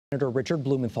Senator Richard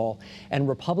Blumenthal and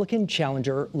Republican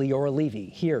challenger Leora Levy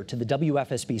here to the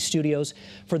WFSB studios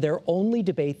for their only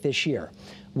debate this year.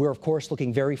 We're, of course,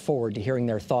 looking very forward to hearing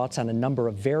their thoughts on a number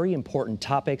of very important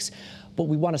topics, but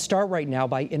we want to start right now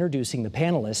by introducing the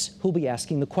panelists who'll be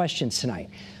asking the questions tonight.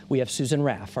 We have Susan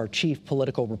Raff, our chief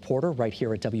political reporter right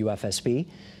here at WFSB.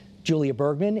 Julia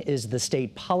Bergman is the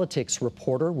state politics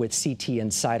reporter with CT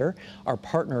Insider, our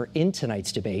partner in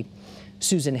tonight's debate.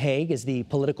 Susan Haig is the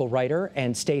political writer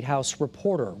and State House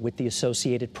reporter with the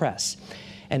Associated Press.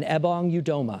 And Ebong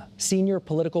Udoma, senior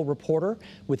political reporter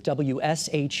with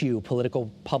WSHU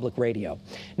Political Public Radio.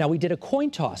 Now, we did a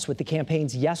coin toss with the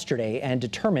campaigns yesterday and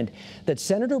determined that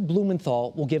Senator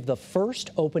Blumenthal will give the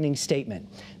first opening statement.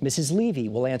 Mrs. Levy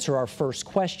will answer our first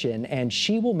question, and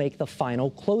she will make the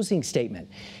final closing statement.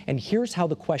 And here's how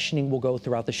the questioning will go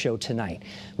throughout the show tonight.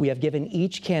 We have given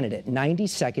each candidate 90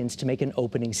 seconds to make an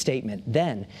opening statement.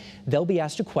 Then they'll be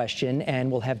asked a question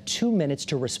and will have 2 minutes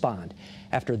to respond.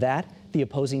 After that, the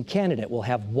opposing candidate will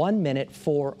have 1 minute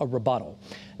for a rebuttal.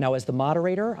 Now, as the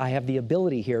moderator, I have the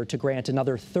ability here to grant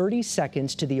another 30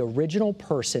 seconds to the original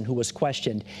person who was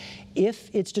questioned if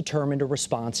it's determined a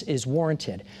response is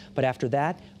warranted. But after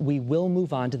that, we will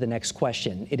move on to the next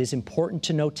question. It is important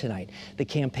to note tonight, the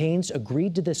campaigns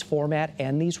agreed to this format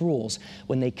and these rules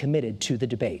when they committed to the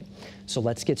debate. So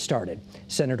let's get started.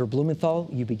 Senator Blumenthal,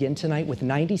 you begin tonight with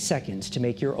 90 seconds to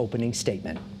make your opening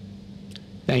statement.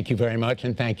 Thank you very much,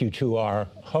 and thank you to our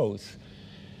hosts.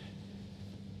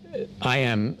 I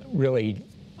am really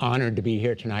honored to be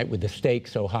here tonight with the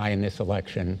stakes so high in this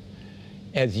election.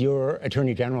 As your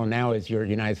Attorney General, now as your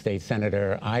United States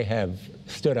Senator, I have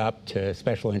stood up to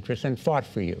special interests and fought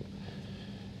for you.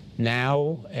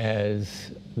 Now,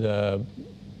 as the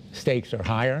stakes are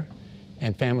higher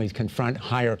and families confront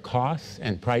higher costs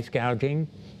and price gouging,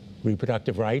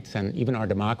 reproductive rights, and even our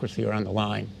democracy are on the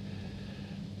line,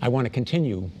 I want to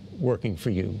continue working for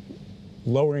you,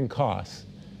 lowering costs,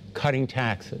 cutting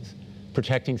taxes,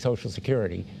 protecting Social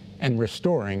Security, and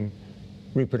restoring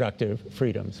reproductive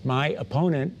freedoms. My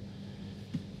opponent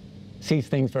sees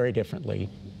things very differently.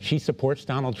 She supports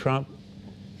Donald Trump.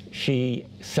 She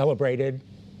celebrated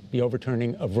the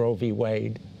overturning of Roe v.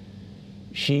 Wade.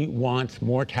 She wants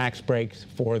more tax breaks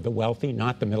for the wealthy,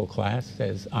 not the middle class,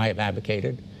 as I have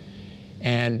advocated.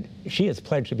 And she has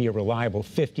pledged to be a reliable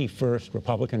 51st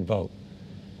Republican vote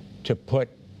to put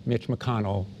Mitch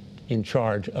McConnell in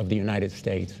charge of the United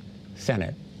States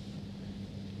Senate.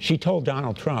 She told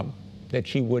Donald Trump that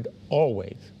she would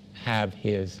always have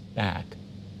his back.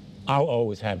 I'll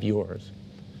always have yours.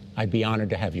 I'd be honored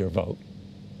to have your vote.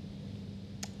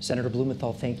 Senator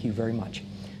Blumenthal, thank you very much.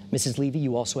 Mrs. Levy,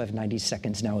 you also have 90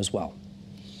 seconds now as well.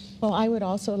 Well, I would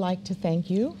also like to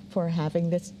thank you for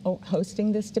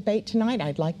hosting this debate tonight.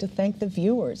 I'd like to thank the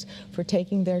viewers for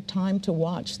taking their time to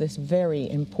watch this very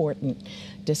important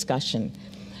discussion.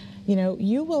 You know,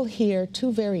 you will hear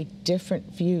two very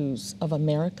different views of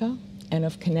America and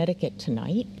of Connecticut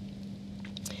tonight.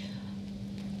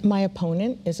 My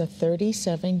opponent is a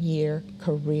 37-year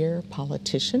career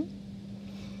politician.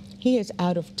 He is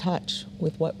out of touch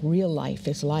with what real life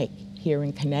is like here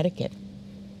in Connecticut.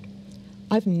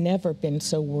 I've never been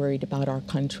so worried about our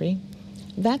country.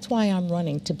 That's why I'm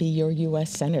running to be your U.S.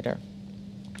 Senator.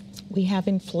 We have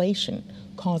inflation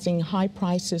causing high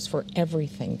prices for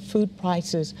everything. Food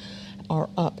prices are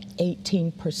up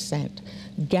 18%.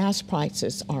 Gas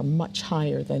prices are much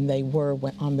higher than they were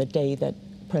on the day that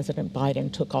President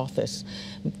Biden took office.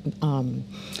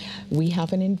 We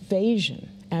have an invasion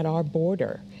at our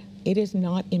border. It is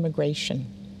not immigration.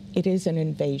 It is an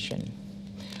invasion.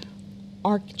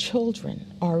 Our children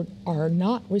are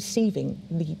not receiving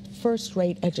the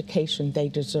first-rate education they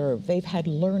deserve. They've had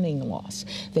learning loss.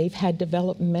 They've had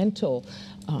developmental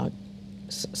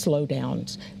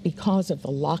slowdowns because of the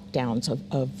lockdowns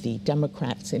of the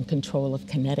Democrats in control of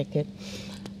Connecticut.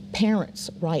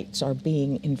 Parents' rights are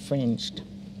being infringed.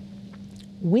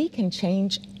 We can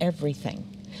change everything.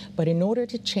 But in order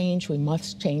to change, we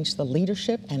must change the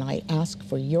leadership, and I ask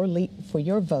for your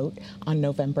vote on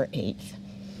November 8th.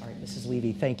 Mrs.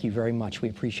 Levy, thank you very much. We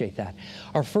appreciate that.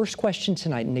 Our first question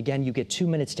tonight, and again, you get 2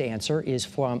 minutes to answer, is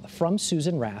from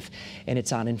Susan Raff, and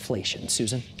it's on inflation.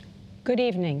 Susan? Good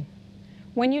evening.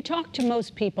 When you talk to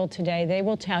most people today, they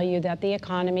will tell you that the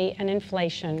economy and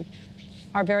inflation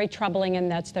are very troubling, and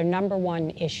that's their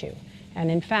 #1 issue. And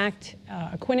in fact,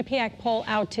 a Quinnipiac poll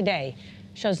out today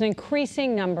shows an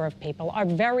increasing number of people are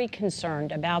very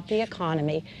concerned about the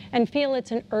economy and feel it's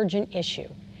an urgent issue.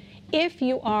 If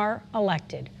you are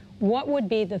elected, what would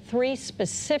be the 3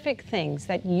 specific things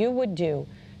that you would do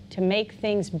to make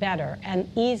things better and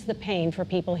ease the pain for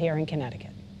people here in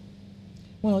Connecticut?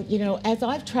 Well, you know, as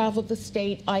I've traveled the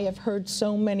state, I have heard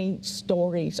so many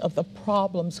stories of the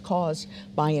problems caused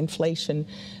by inflation.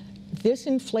 This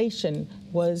inflation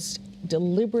was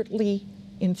deliberately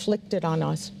inflicted on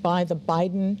us by the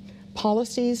Biden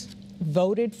policies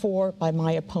voted for by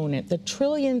my opponent. The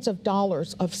trillions of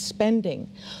dollars of spending,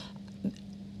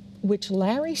 which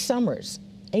Larry Summers,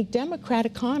 a Democrat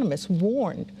economist,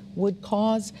 warned would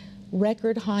cause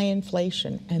record high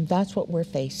inflation, and that's what we're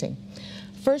facing.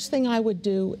 First thing I would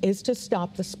do is to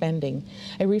stop the spending.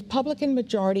 A Republican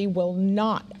majority will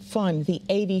not fund the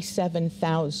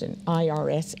 87,000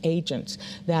 IRS agents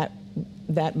that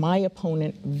my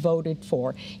opponent voted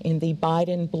for in the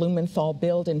Biden-Blumenthal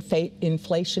Build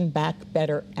Inflation Back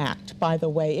Better Act. By the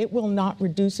way, it will not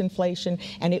reduce inflation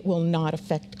and it will not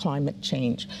affect climate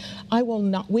change. We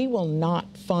will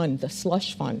not fund the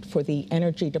slush fund for the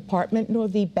Energy Department nor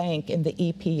the bank in the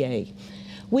EPA.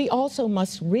 We also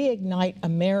must reignite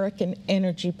American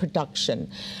energy production.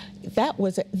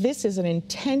 This is an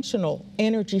intentional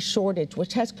energy shortage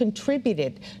which has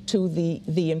contributed to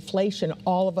the inflation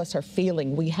all of us are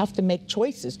feeling. We have to make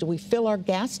choices. Do we fill our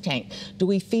gas tank? Do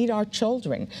we feed our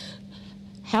children?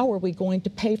 How are we going to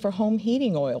pay for home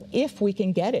heating oil if we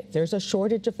can get it? There's a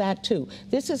shortage of that too.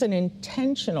 This is an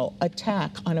intentional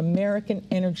attack on American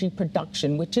energy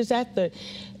production, which is at the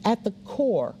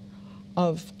core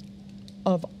of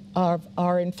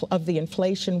the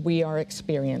inflation we are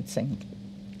experiencing.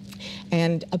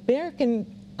 And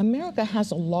America has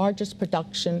the largest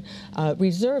production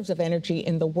reserves of energy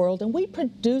in the world, and we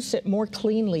produce it more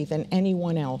cleanly than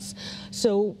anyone else.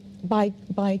 So by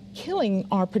killing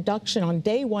our production on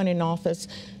day one in office,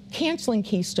 canceling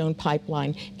Keystone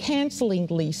Pipeline, canceling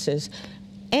leases,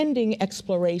 ending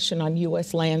exploration on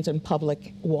U.S. lands and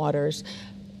public waters,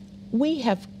 we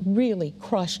have really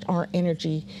crushed our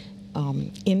energy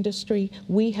industry.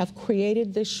 We have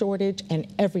created this shortage, and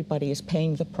everybody is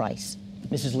paying the price.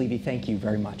 Mrs. Levy, thank you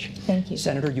very much. Thank you.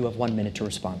 Senator, you have 1 minute to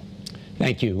respond.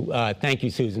 Thank you. Thank you,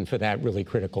 Susan, for that really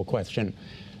critical question.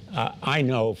 I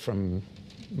know from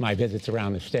my visits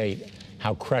around the state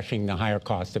how crushing the higher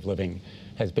cost of living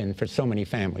has been for so many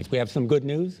families. We have some good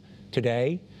news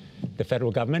today. The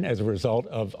federal government, as a result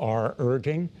of our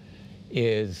urging,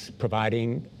 is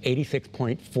providing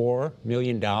 $86.4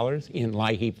 million in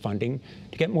LIHEAP funding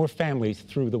to get more families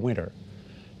through the winter.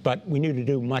 But we need to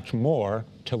do much more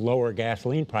to lower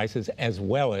gasoline prices as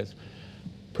well as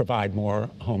provide more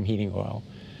home heating oil.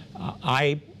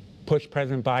 I pushed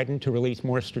President Biden to release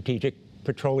more strategic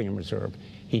petroleum reserve.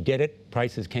 He did it,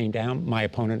 prices came down, my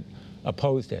opponent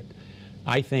opposed it.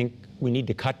 I think we need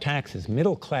to cut taxes,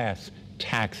 middle-class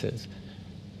taxes,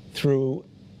 through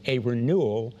a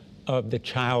renewal of the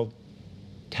child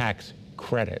tax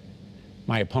credit.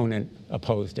 My opponent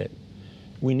opposed it.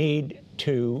 We need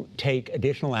to take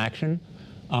additional action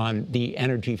on the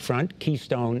energy front.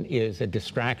 Keystone is a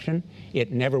distraction.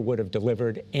 It never would have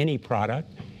delivered any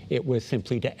product. It was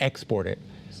simply to export it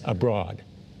abroad.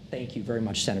 Thank you very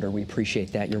much, Senator. We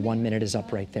appreciate that. Your 1 minute is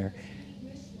up right there.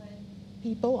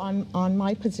 People on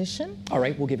my position. All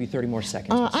right, we'll give you 30 more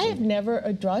seconds. I have never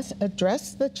addressed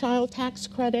the child tax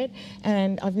credit,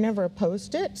 and I've never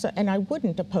opposed it, and I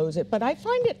wouldn't oppose it. But I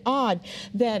find it odd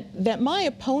that my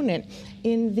opponent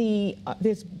in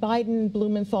this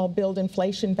Biden-Blumenthal Build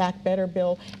Inflation Back Better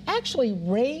bill actually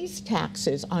raised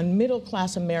taxes on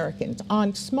middle-class Americans,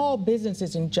 on small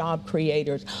businesses and job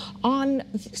creators, on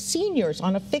seniors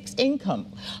on a fixed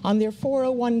income, on their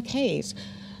 401ks.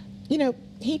 You know,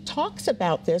 he talks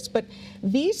about this, but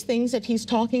these things that he's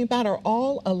talking about are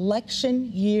all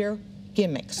election year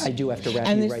gimmicks. I do have to wrap you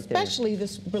right there. And especially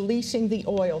this releasing the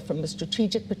oil from the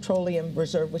Strategic Petroleum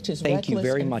Reserve, which is reckless and foolish. Thank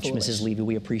you very much, Mrs. Levy.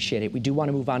 We appreciate it. We do want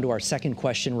to move on to our second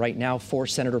question right now for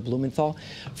Senator Blumenthal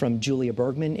from Julia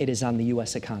Bergman. It is on the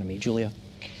U.S. economy. Julia.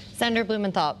 Senator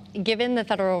Blumenthal, given the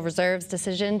Federal Reserve's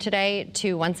decision today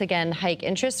to once again hike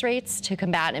interest rates to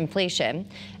combat inflation,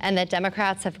 and that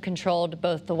Democrats have controlled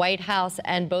both the White House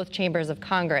and both chambers of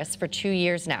Congress for 2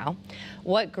 years now,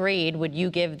 what grade would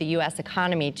you give the U.S.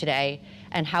 economy today,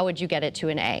 and how would you get it to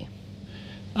an A?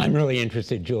 I'm really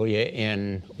interested, Julia,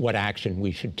 in what action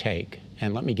we should take.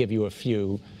 And let me give you a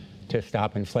few to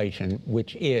stop inflation,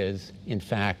 which is, in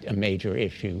fact, a major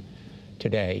issue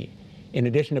today. In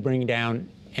addition to bringing down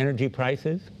energy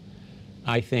prices,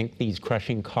 I think these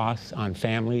crushing costs on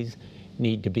families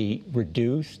need to be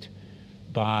reduced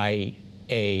by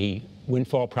a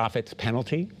windfall profits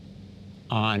penalty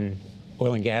on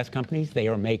oil and gas companies. They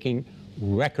are making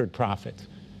record profits,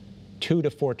 2 to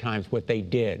 4 times what they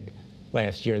did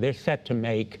last year. They're set to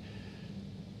make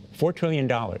 $4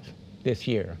 trillion this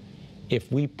year. if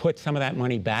we put some of that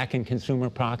money back in consumer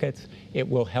pockets, it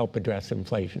will help address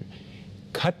inflation.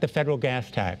 Cut the federal gas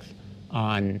tax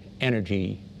on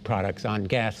energy products, on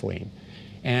gasoline.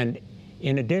 And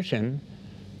in addition,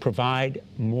 provide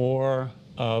more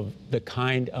of the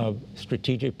kind of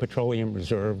strategic petroleum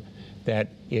reserve that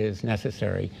is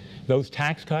necessary. Those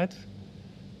tax cuts,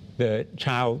 the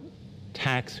child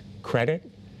tax credit,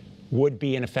 would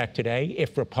be in effect today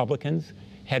if Republicans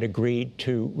had agreed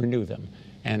to renew them.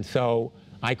 And so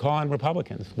I call on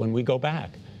Republicans, when we go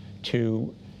back,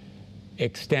 to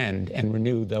extend and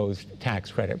renew those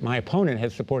tax credit. My opponent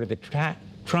has supported the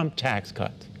Trump tax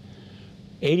cuts.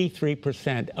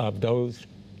 83% of those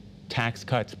tax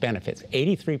cuts benefits,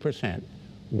 83%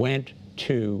 went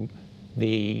to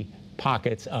the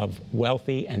pockets of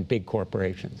wealthy and big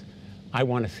corporations. I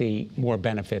want to see more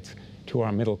benefits to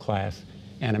our middle class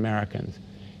and Americans.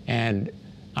 And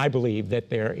I believe that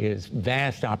there is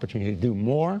vast opportunity to do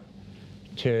more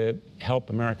to help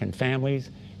American families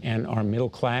and our middle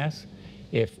class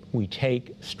if we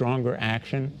take stronger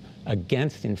action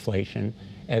against inflation,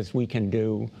 as we can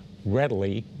do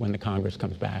readily when the Congress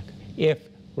comes back, if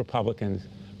Republicans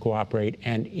cooperate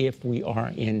and if we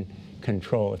are in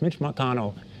control. If Mitch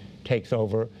McConnell takes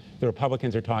over, the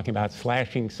Republicans are talking about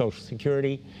slashing Social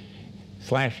Security,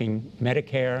 slashing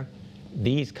Medicare.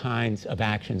 These kinds of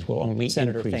actions will only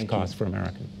increase costs for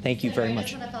Americans. Thank you very much. I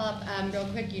just want to follow up real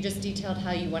quick. You just detailed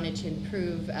how you wanted to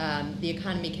improve the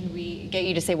economy. Can we get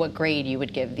you to say what grade you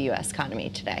would give the U.S. economy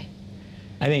today?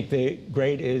 I think the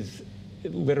grade is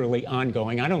literally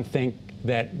ongoing. I don't think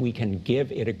that we can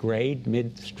give it a grade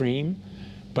midstream,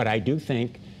 but I do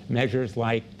think measures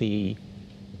like the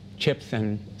CHIPS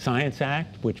and Science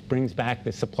Act, which brings back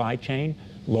the supply chain,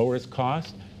 lowers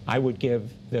cost, I would give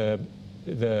the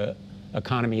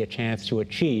economy a chance to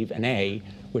achieve an A,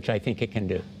 which I think it can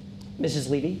do. Mrs.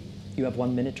 Levy, you have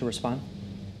 1 minute to respond.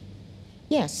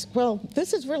 Yes, well,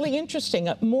 this is really interesting.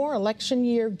 More election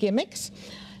year gimmicks.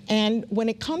 And when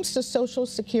it comes to Social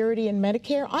Security and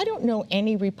Medicare, I don't know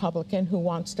any Republican who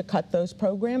wants to cut those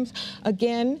programs.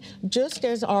 Again, just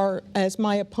as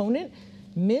my opponent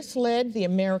misled the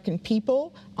American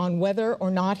people on whether or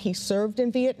not he served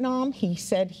in Vietnam. He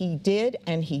said he did,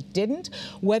 and he didn't.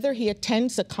 Whether he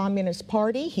attends the Communist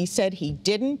Party, he said he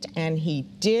didn't, and he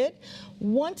did.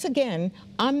 Once again,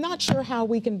 I'm not sure how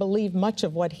we can believe much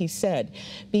of what he said,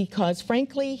 because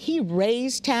frankly, he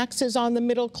raised taxes on the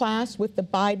middle class with the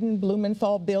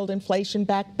Biden-Blumenthal Build Inflation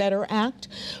Back Better Act,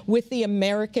 with the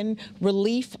American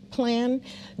Relief Plan.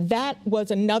 That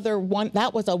was another one.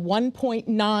 That was a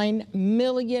 $1.9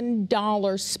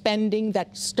 million spending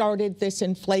that started this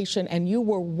inflation, and you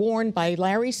were warned by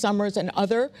Larry Summers and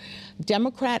other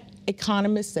Democrat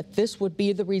economists that this would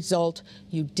be the result.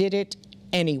 You did it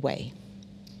anyway.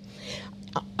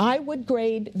 I would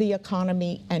grade the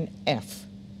economy an F.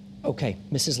 Okay,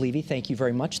 Mrs. Levy, thank you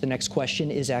very much. The next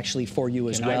question is actually for you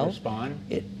as well. Can I respond?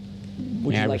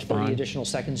 Would you like 30 additional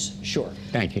seconds? Sure.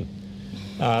 Thank you.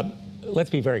 Let's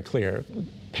be very clear.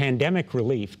 Pandemic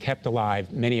relief kept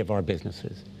alive many of our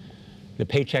businesses. The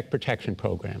Paycheck Protection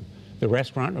Program, the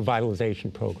Restaurant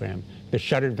Revitalization Program, the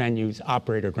Shuttered Venues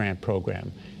Operator Grant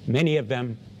Program, many of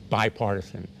them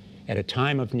bipartisan. At a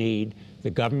time of need, the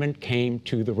government came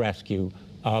to the rescue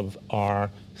of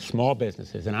our small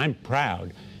businesses. And I'm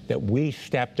proud that we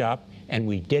stepped up and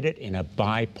we did it in a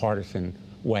bipartisan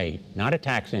way, not a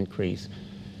tax increase,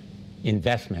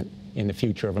 investment in the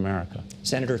future of America.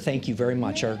 Senator, thank you very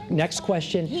much. Our next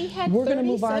question, he had we're going to 30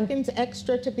 move on. seconds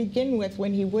extra to begin with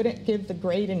when he wouldn't give the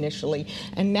grade initially,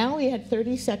 and now he had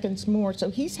 30 seconds more, so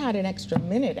he's had an extra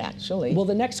minute, actually. Well,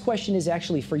 the next question is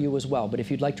actually for you as well, but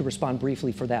if you'd like to respond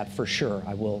briefly for that, for sure,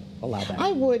 I will allow that.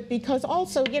 I would, because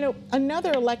also, you know,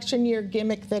 another election year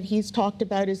gimmick that he's talked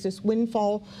about is this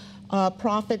windfall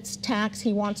profits tax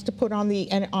he wants to put on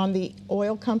the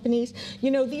oil companies.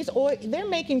 You know, they're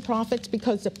making profits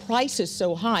because the price is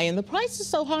so high, and the price is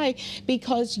so high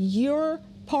because your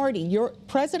party, your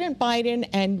President Biden,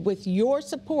 and with your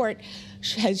support,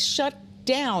 has shut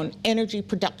down energy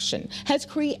production, has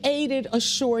created a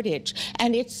shortage,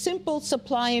 and it's simple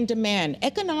supply and demand.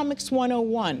 Economics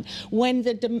 101. When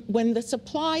the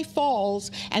supply falls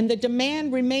and the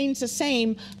demand remains the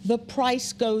same, the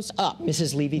price goes up.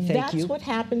 Mrs. Levy, thank you. That's what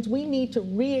happens. We need to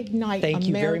reignite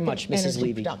American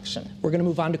energy production. We're going to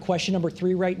move on to question number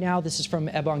 3 right now. This is from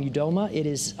Ebong Udoma. It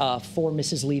is for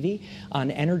Mrs. Levy on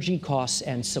energy costs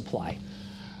and supply.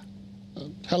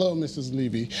 Hello, Mrs.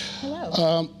 Levy.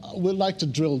 Hello. We'd like to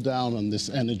drill down on this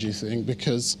energy thing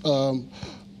because a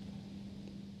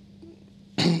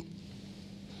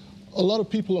lot of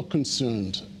people are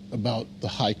concerned about the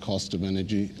high cost of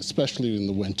energy, especially in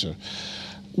the winter.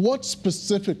 What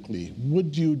specifically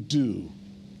would you do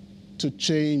to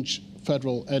change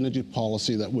federal energy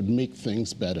policy that would make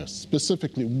things better?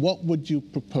 Specifically, what would you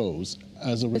propose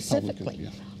as a Republican? Yeah.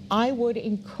 I would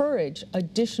encourage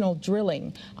additional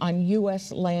drilling on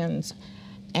U.S. lands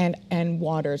and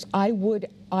waters. I would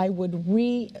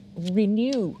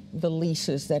renew the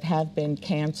leases that have been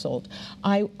canceled.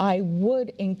 I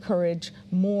would encourage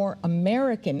more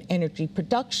American energy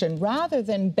production rather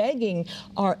than begging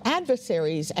our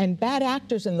adversaries and bad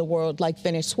actors in the world like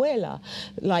Venezuela,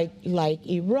 like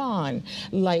Iran,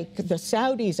 like the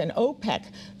Saudis and OPEC.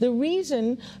 The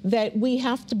reason that we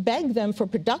have to beg them for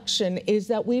production is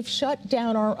that we've shut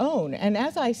down our own. And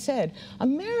as I said,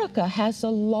 America has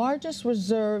the largest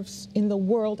reserves in the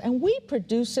world, and we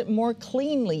produce it more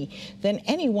cleanly than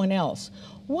anyone else.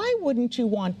 Why wouldn't you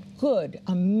want good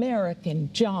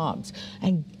American jobs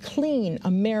and clean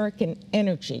American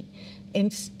energy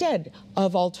instead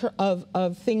of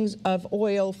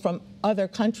oil from other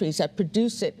countries that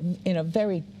produce it in a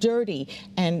very dirty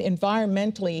and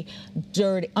environmentally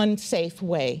dirty, unsafe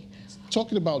way?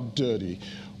 Talking about dirty,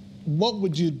 what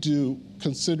would you do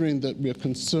considering that we're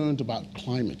concerned about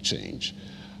climate change?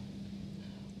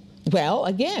 Well,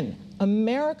 again,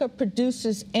 America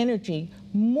produces energy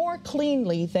more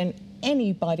cleanly than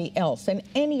anybody else, than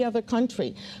any other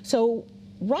country. So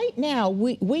right now,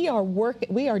 we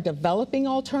are developing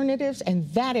alternatives,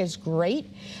 and that is great.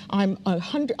 I'm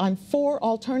for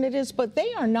alternatives, but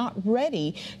they are not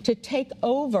ready to take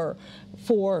over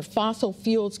for fossil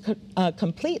fuels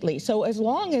completely. So as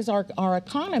long as our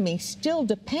economy still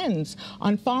depends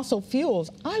on fossil fuels,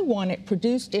 I want it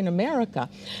produced in America.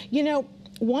 You know,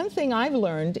 one thing I've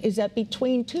learned is that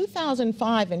between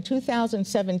 2005 and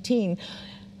 2017,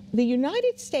 the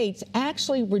United States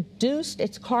actually reduced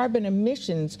its carbon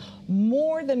emissions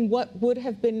more than what would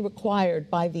have been required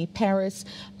by the Paris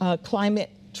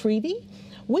Climate Treaty.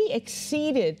 We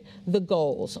exceeded the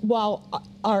goals, while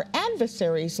our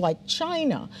adversaries like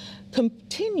China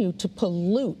continue to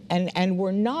pollute and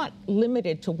were not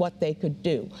limited to what they could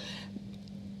do.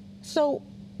 So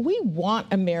we want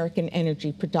American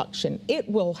energy production. It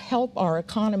will help our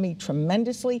economy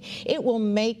tremendously. It will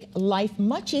make life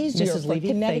much easier Mrs. for Levy,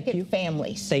 Connecticut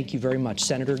families. Thank you very much.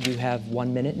 Senator, you have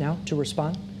 1 minute now to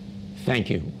respond.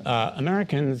 Thank you.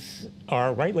 Americans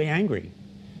are rightly angry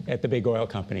at the big oil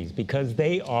companies because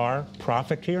they are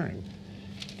profiteering.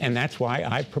 And that's why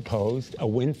I proposed a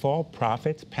windfall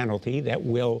profits penalty that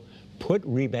will put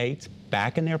rebates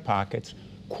back in their pockets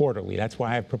quarterly. That's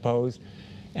why I proposed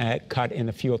cut in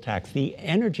the fuel tax. The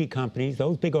energy companies,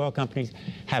 those big oil companies,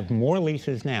 have more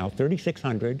leases now,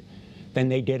 3,600, than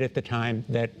they did at the time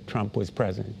that Trump was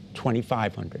president,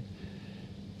 2,500.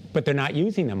 But they're not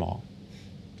using them all.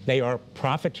 They are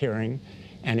profiteering,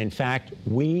 and in fact,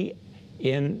 we,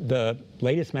 in the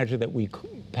latest measure that we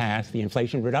passed, the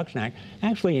Inflation Reduction Act,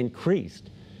 actually increased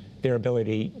their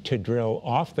ability to drill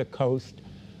off the coast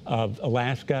of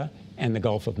Alaska and the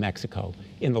Gulf of Mexico.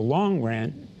 In the long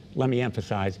run, let me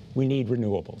emphasize, we need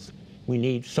renewables. We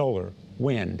need solar,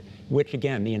 wind, which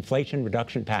again, the Inflation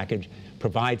Reduction Package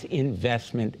provides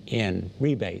investment in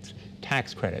rebates,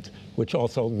 tax credits, which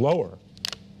also lower,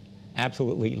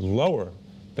 absolutely lower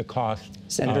the cost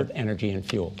of energy and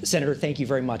fuel. Senator, thank you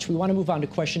very much. We want to move on to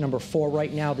question number 4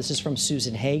 right now. This is from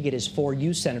Susan Haig. It is for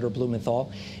you, Senator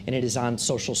Blumenthal, and it is on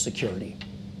Social Security.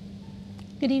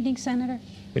 Good evening, Senator.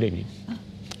 Good evening.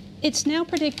 It's now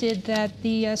predicted that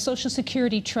the Social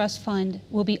Security Trust Fund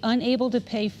will be unable to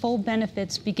pay full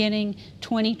benefits beginning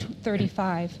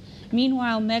 2035.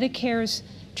 Meanwhile, Medicare's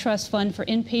trust fund for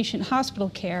inpatient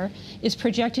hospital care is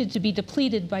projected to be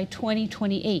depleted by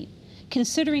 2028.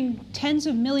 Considering tens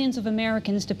of millions of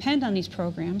Americans depend on these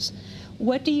programs,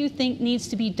 what do you think needs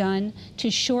to be done to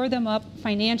shore them up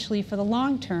financially for the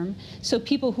long term so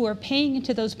people who are paying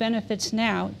into those benefits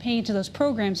now, paying into those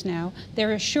programs now,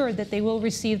 they're assured that they will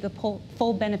receive the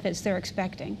full benefits they're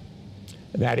expecting?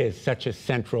 That is such a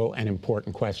central and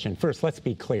important question. First, let's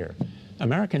be clear.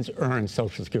 Americans earn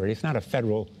Social Security. It's not a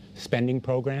federal spending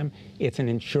program. It's an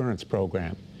insurance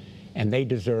program. And they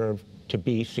deserve to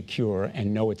be secure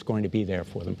and know it's going to be there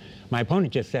for them. My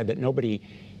opponent just said that nobody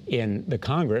in the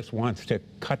Congress wants to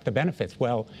cut the benefits.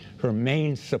 Well, her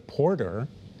main supporter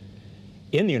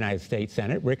in the United States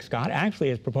Senate, Rick Scott, actually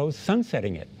has proposed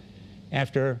sunsetting it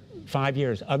after 5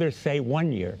 years. Others say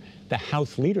 1 year. The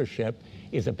House leadership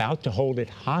is about to hold it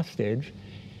hostage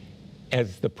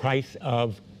as the price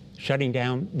of shutting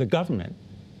down the government.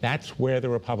 That's where the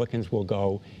Republicans will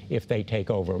go if they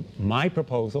take over. My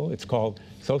proposal, it's called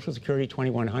Social Security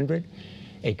 2100,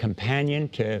 a companion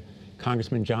to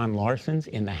Congressman John Larson's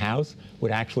in the House,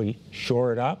 would actually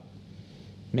shore it up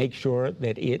make sure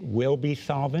that it will be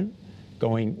solvent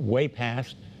going way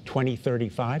past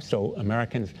 2035, so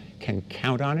Americans can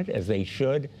count on it, as they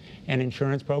should, an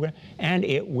insurance program, and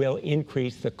it will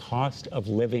increase the cost of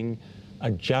living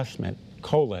adjustment,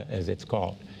 COLA as it's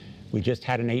called. We just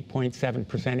had an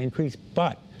 8.7% increase,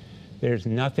 but there's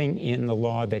nothing in the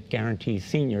law that guarantees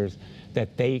seniors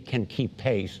that they can keep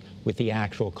pace with the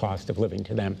actual cost of living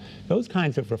to them. Those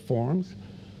kinds of reforms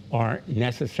are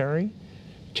necessary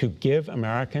to give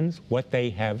Americans what they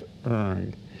have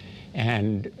earned.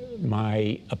 And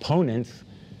my opponents,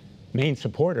 main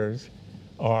supporters,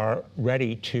 are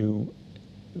ready to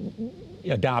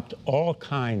adopt all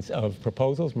kinds of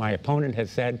proposals. My opponent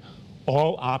has said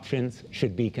all options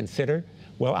should be considered.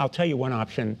 Well, I'll tell you one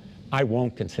option I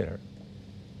won't consider: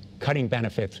 cutting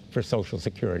benefits for Social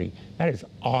Security. That is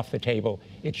off the table.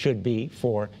 It should be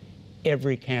for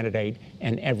every candidate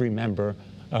and every member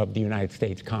of the United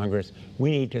States Congress.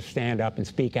 We need to stand up and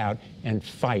speak out and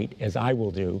fight, as I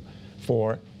will do,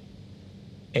 for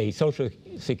a Social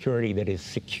Security that is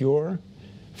secure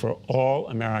for all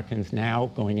Americans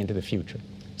now going into the future.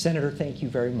 Senator, thank you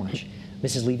very much.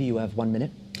 Mrs. Levy, you have 1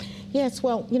 minute. Yes,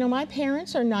 well, you know, my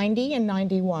parents are 90 and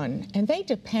 91, and they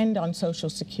depend on Social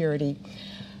Security.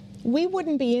 We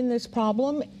wouldn't be in this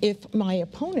problem if my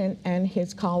opponent and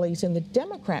his colleagues in the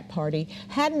Democrat Party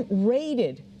hadn't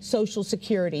raided Social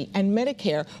Security and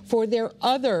Medicare for their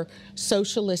other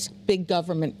socialist big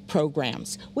government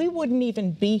programs. We wouldn't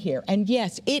even be here. And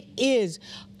yes, it is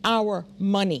our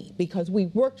money because we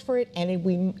worked for it, and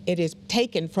it is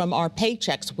taken from our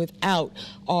paychecks without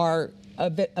our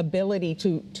ability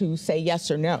to say yes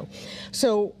or no.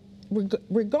 So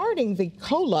regarding the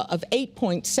COLA of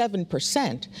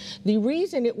 8.7%, the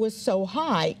reason it was so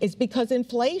high is because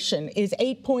inflation is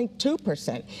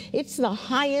 8.2%. It's the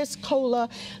highest COLA,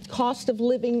 cost of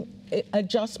living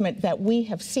adjustment, that we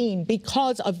have seen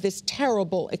because of this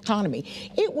terrible economy.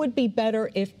 It would be better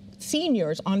if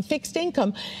seniors on fixed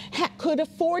income could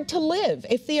afford to live,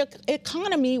 if the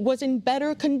economy was in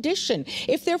better condition,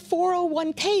 if their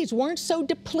 401ks weren't so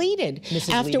depleted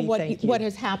after what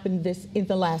has happened in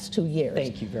the last 2 years.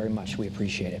 Thank you very much. We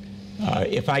appreciate it.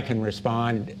 If I can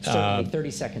respond. Certainly, 30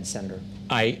 seconds, Senator.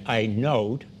 I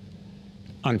note,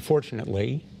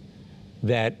 unfortunately,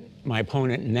 that my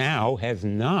opponent now has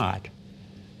not,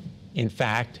 in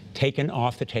fact, taken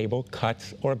off the table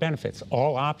cuts or benefits.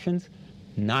 All options.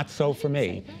 Not so for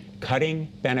me.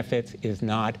 Cutting benefits is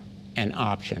not an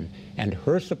option. And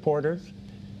her supporters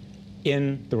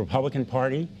in the Republican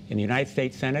Party, in the United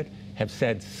States Senate, have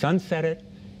said sunset it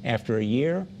after a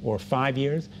year or 5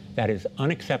 years. That is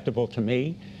unacceptable to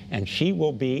me. And she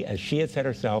will be, as she has said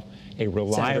herself, a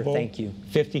reliable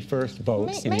 51st vote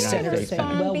in the United States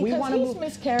Senate. Well, we want to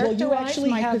mischaracterize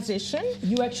my position.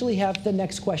 You actually have the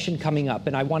next question coming up,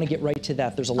 and I want to get right to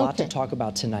that. There's a lot to talk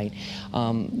about tonight.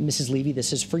 Mrs. Levy,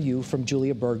 this is for you from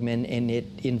Julia Bergman, and it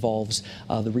involves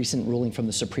the recent ruling from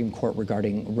the Supreme Court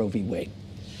regarding Roe v. Wade.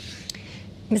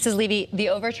 Mrs. Levy, the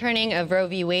overturning of Roe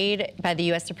v. Wade by the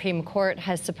U.S. Supreme Court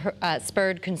has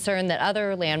spurred concern that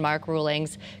other landmark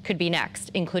rulings could be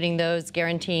next, including those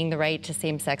guaranteeing the right to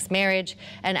same-sex marriage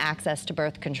and access to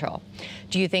birth control.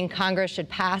 Do you think Congress should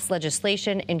pass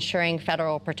legislation ensuring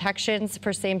federal protections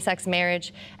for same-sex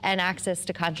marriage and access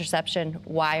to contraception?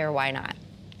 Why or why not?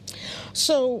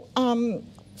 So,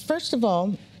 first of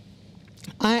all,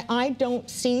 I don't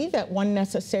see that one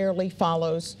necessarily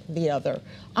follows the other.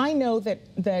 I know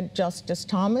that Justice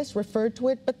Thomas referred to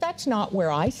it, but that's not where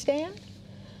I stand.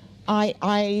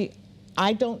 I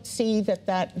don't see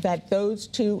that those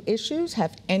two issues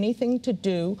have anything to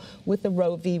do with the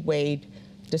Roe v. Wade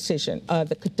decision,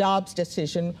 the Dobbs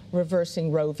decision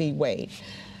reversing Roe v. Wade.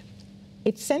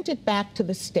 It sent it back to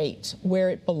the states where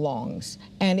it belongs.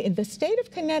 And in the state of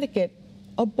Connecticut,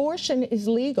 abortion is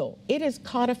legal. It is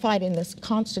codified in the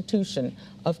Constitution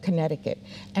of Connecticut.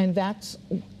 And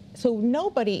so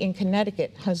nobody in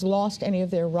Connecticut has lost any of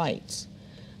their rights.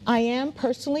 I am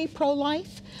personally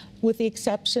pro-life, with the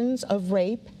exceptions of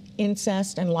rape,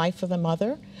 incest, and life of the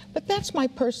mother, but that's my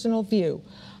personal view.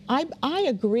 I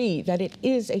agree that it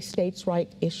is a states' right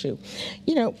issue.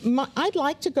 You know, I'd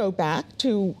like to go back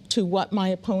to what my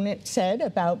opponent said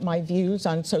about my views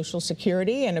on Social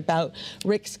Security and about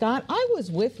Rick Scott. I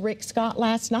was with Rick Scott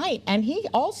last night, and he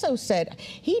also said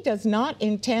he does not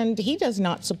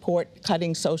support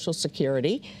cutting Social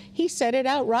Security. He said it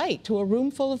outright to a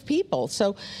room full of people.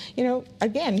 So, you know,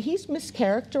 again, he's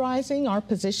mischaracterizing our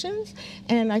positions,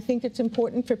 and I think it's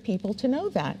important for people to know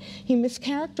that. He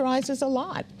mischaracterizes a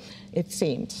lot, it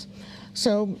seems.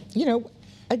 So, you know,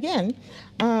 again,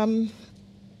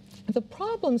 the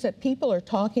problems that people are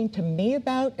talking to me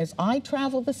about as I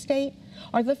travel the state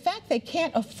or the fact they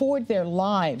can't afford their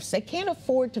lives. They can't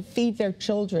afford to feed their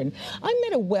children. I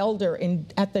met a welder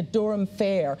at the Durham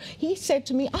Fair. He said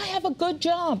to me, I have a good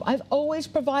job. I've always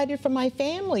provided for my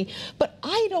family, but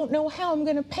I don't know how I'm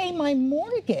going to pay my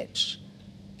mortgage.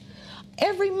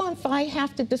 Every month I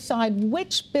have to decide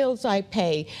which bills I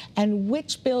pay and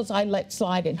which bills I let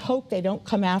slide and hope they don't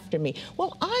come after me.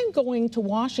 Well, I'm going to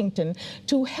Washington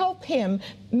to help him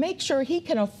make sure he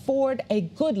can afford a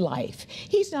good life.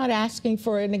 He's not asking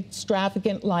for an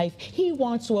extravagant life. He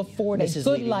wants to afford a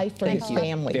good life for his family.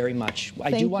 Thank you very much.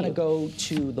 I do want to go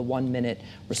to the 1-minute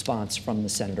response from the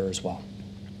senator as well.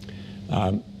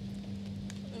 On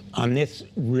this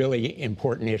really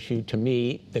important issue, to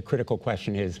me, the critical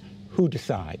question is, who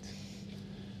decides?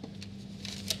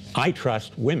 I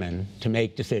trust women to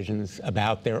make decisions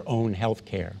about their own health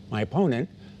care. My opponent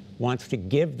wants to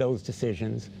give those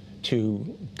decisions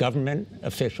to government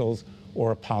officials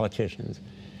or politicians.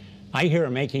 I hear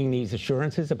him making these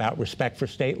assurances about respect for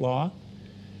state law,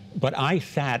 but I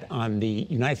sat on the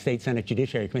United States Senate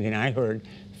Judiciary Committee and I heard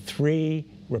 3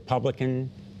 Republican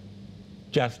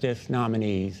justice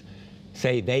nominees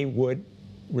say they would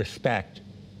respect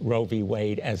Roe v.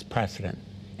 Wade as precedent.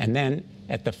 And then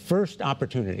at the first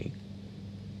opportunity,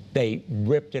 they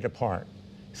ripped it apart.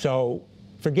 So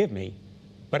forgive me,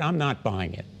 but I'm not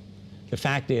buying it. The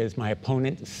fact is, my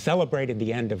opponent celebrated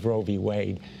the end of Roe v.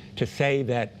 Wade to say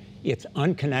that it's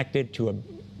unconnected to a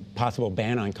possible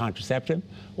ban on contraception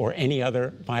or any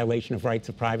other violation of rights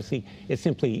of privacy. It's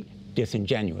simply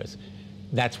disingenuous.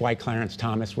 That's why Clarence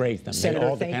Thomas raised them. Senator, they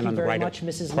all depend on the right of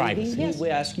Mrs. privacy. Levy. Yes. We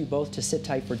ask you both to sit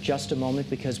tight for just a moment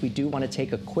because we do want to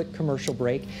take a quick commercial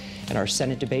break, and our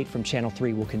Senate debate from Channel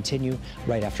 3 will continue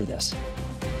right after this.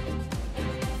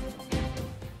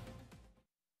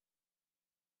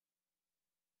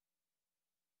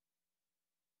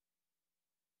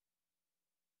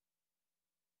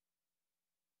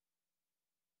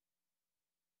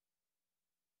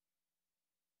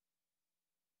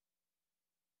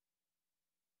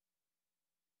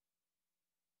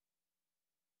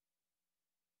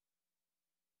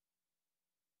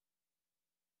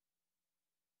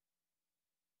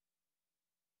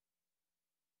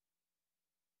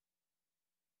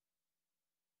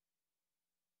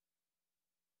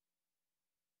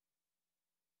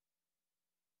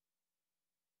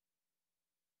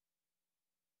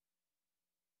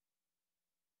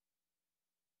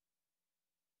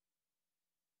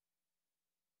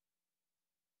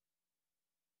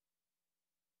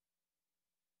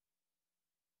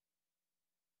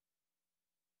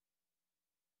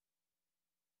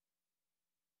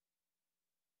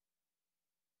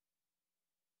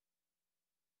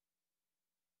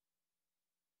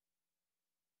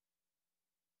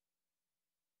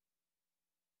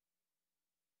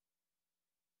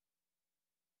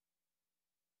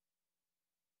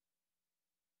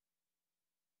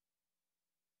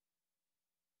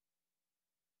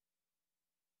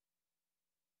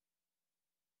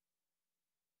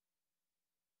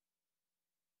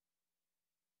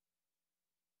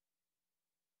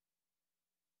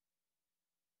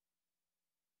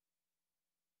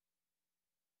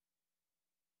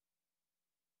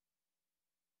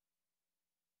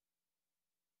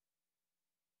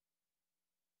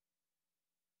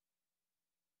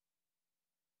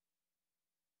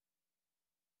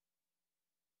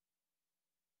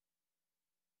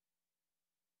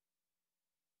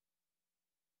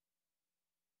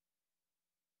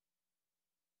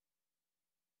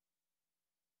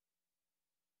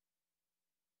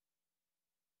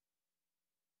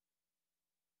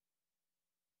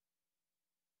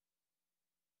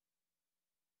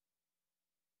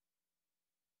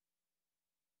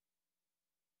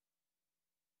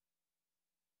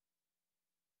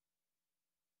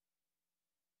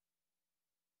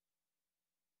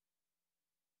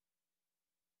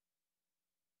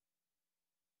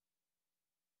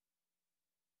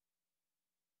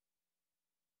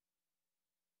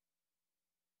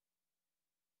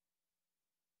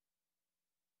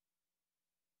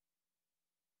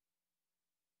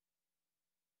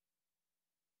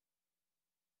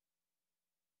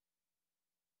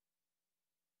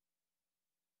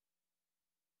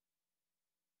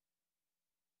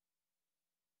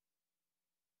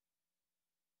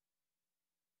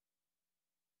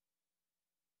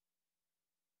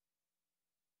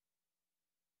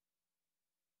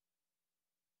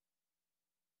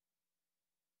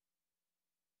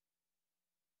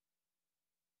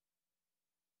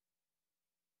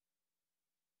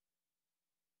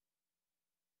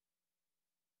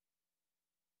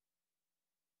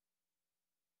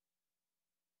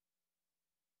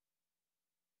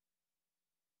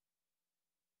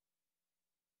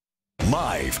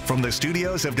 Live from the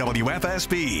studios of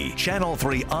WFSB, Channel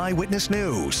 3 Eyewitness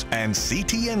News, and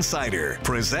CT Insider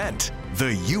present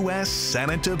the U.S.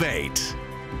 Senate Debate.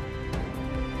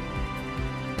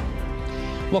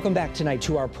 Welcome back tonight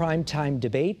to our primetime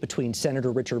debate between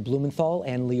Senator Richard Blumenthal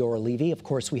and Leora Levy. Of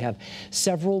course, we have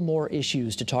several more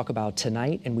issues to talk about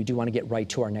tonight, and we do want to get right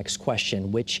to our next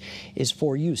question, which is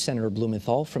for you, Senator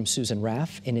Blumenthal, from Susan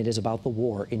Raff, and it is about the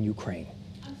war in Ukraine.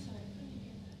 I'm sorry.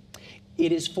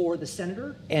 It is for the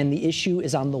senator, and the issue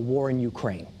is on the war in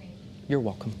Ukraine. You're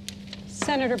welcome.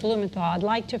 Senator Blumenthal, I'd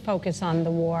like to focus on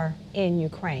the war in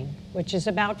Ukraine, which is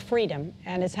about freedom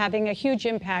and is having a huge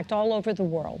impact all over the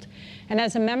world. And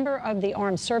as a member of the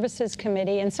Armed Services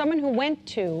Committee and someone who went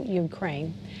to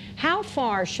Ukraine, how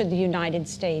far should the United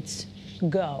States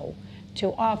go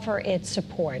to offer its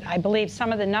support? I believe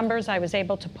some of the numbers I was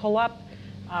able to pull up,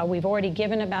 we've already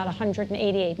given about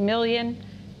 $188 million,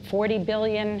 $40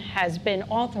 billion has been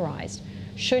authorized.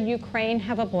 Should Ukraine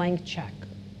have a blank check?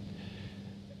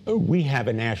 We have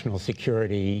a national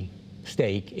security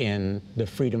stake in the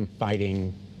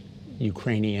freedom-fighting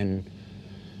Ukrainian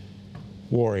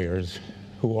warriors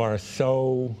who are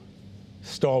so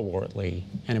stalwartly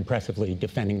and impressively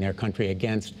defending their country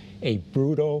against a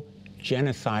brutal,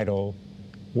 genocidal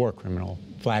war criminal,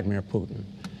 Vladimir Putin.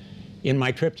 In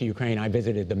my trip to Ukraine, I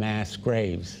visited the mass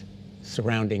graves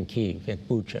surrounding Kyiv at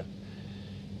Bucha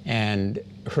and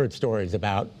heard stories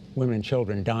about women and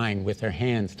children dying with their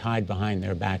hands tied behind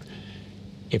their backs.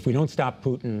 If we don't stop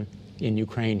Putin in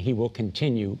Ukraine, he will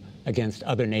continue against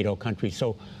other NATO countries.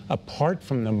 So apart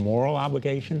from the moral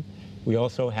obligation, we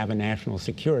also have a national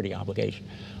security obligation.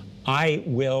 I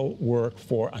will work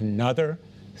for another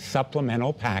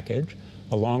supplemental package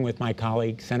along with my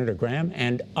colleague, Senator Graham,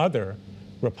 and other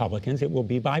Republicans. It will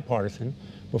be bipartisan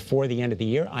before the end of the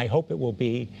year. I hope it will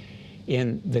be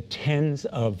in the tens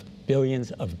of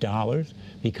billions of dollars,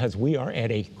 because we are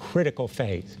at a critical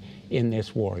phase in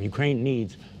this war. Ukraine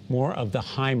needs more of the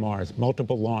HIMARS,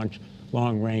 multiple launch,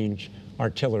 long-range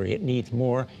artillery. It needs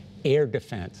more air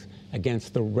defense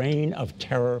against the rain of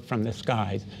terror from the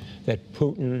skies that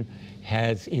Putin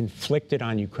has inflicted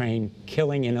on Ukraine,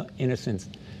 killing innocent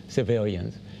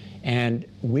civilians. And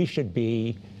we should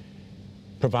be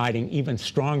providing even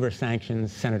stronger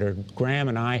sanctions. Senator Graham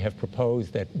and I have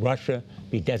proposed that Russia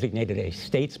be designated a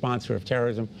state sponsor of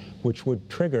terrorism, which would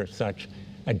trigger such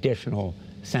additional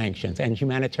sanctions, and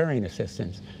humanitarian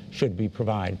assistance should be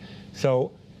provided.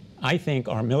 So I think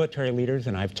our military leaders,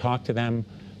 and I've talked to them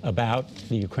about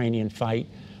the Ukrainian fight,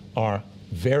 are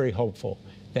very hopeful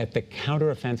that the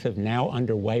counteroffensive now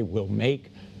underway will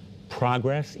make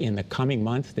progress in the coming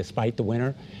months despite the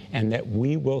winter, and that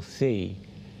we will see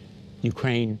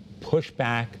Ukraine push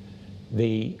back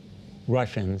the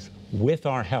Russians with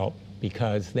our help,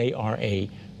 because they are a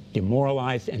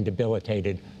demoralized and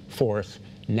debilitated force.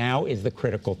 Now is the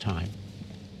critical time.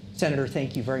 Senator,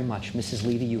 thank you very much. Mrs.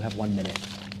 Levy, you have 1 minute.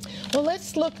 Well,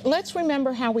 let's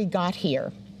remember how we got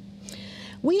here.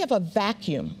 We have a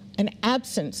vacuum, an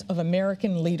absence of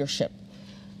American leadership.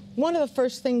 One of the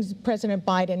first things President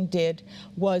Biden did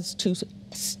was to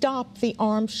stop the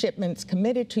arms shipments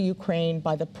committed to Ukraine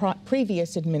by the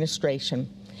previous administration.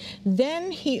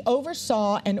 Then he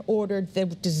oversaw and ordered the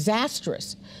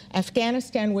disastrous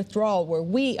Afghanistan withdrawal, where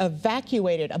we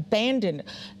evacuated, abandoned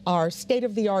our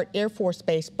state-of-the-art Air Force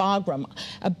Base, Bagram,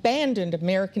 abandoned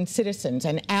American citizens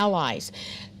and allies.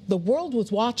 The world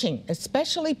was watching,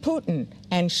 especially Putin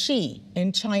and Xi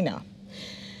in China.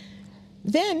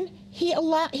 Then he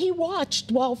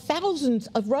watched while thousands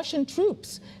of Russian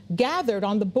troops gathered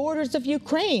on the borders of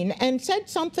Ukraine and said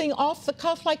something off the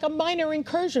cuff like a minor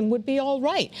incursion would be all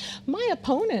right. My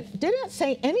opponent didn't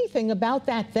say anything about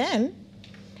that then.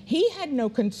 He had no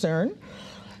concern.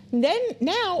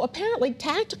 Now, apparently,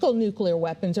 tactical nuclear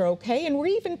weapons are okay, and we're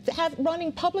even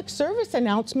running public service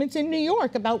announcements in New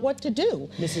York about what to do.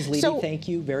 Mrs. Levy, thank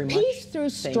you very much. Peace through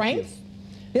strength.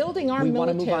 Building our military we want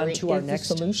to move on to our next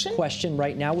solution. Question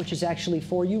right now, which is actually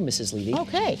for you, Mrs. Levy.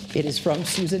 Okay. It is from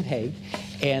Susan Haig,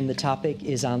 and the topic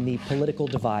is on the political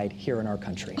divide here in our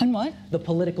country. On what? The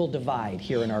political divide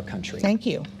here in our country. Thank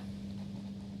you.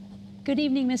 Good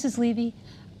evening, Mrs. Levy.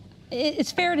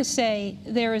 It's fair to say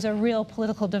there is a real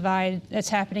political divide that's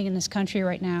happening in this country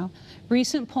right now.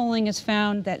 Recent polling has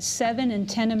found that 7 in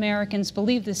 10 Americans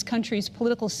believe this country's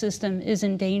political system is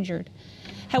endangered.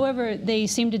 However, they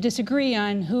seem to disagree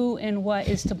on who and what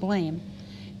is to blame.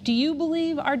 Do you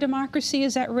believe our democracy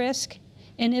is at risk?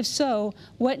 And if so,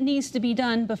 what needs to be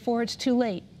done before it's too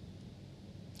late?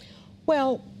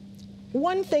 Well,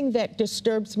 one thing that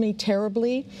disturbs me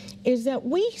terribly is that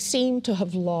we seem to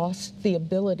have lost the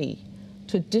ability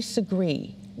to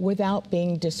disagree without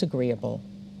being disagreeable.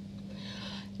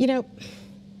 You know,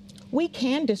 we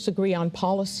can disagree on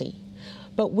policy,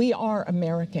 but we are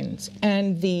Americans,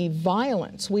 and the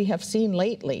violence we have seen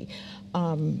lately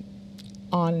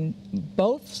on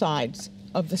both sides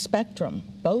of the spectrum,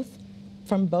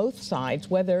 from both sides,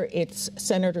 whether it's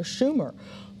Senator Schumer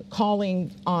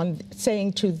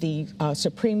saying to the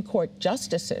Supreme Court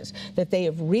justices that they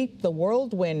have reaped the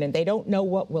whirlwind and they don't know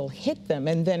what will hit them,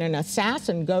 and then an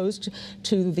assassin goes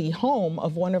to the home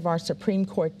of one of our Supreme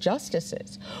Court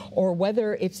justices, or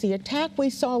whether it's the attack we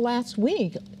saw last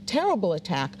week, terrible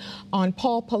attack on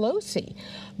Paul Pelosi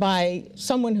by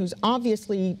someone who's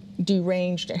obviously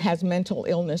deranged and has mental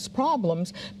illness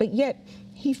problems, but yet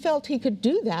he felt he could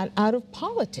do that out of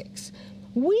politics.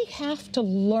 We have to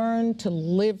learn to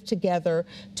live together,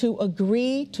 to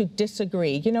agree to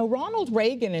disagree. You know, Ronald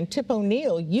Reagan and Tip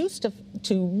O'Neill used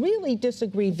to really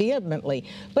disagree vehemently,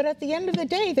 but at the end of the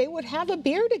day, they would have a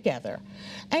beer together.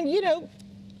 And, you know,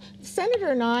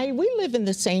 Senator and I, we live in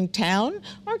the same town.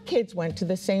 Our kids went to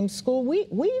the same school.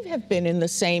 We have been in the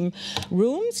same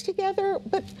rooms together,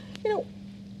 but, you know,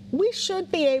 we should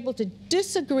be able to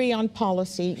disagree on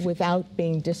policy without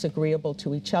being disagreeable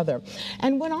to each other.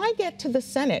 And when I get to the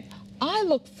Senate, I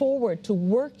look forward to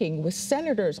working with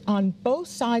senators on both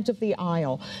sides of the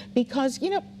aisle because,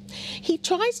 you know, he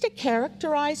tries to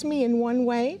characterize me in one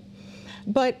way,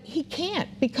 but he can't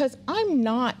because I'm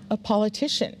not a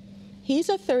politician. He's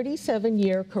a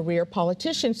 37-year career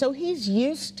politician, so he's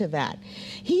used to that.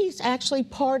 He's actually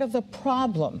part of the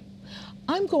problem.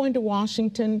 I'm going to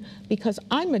Washington because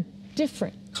I'm a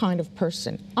different kind of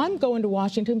person. I'm going to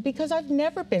Washington because I've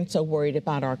never been so worried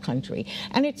about our country.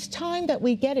 And it's time that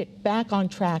we get it back on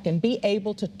track and be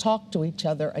able to talk to each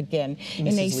other again in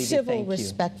a civil,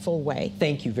 respectful way.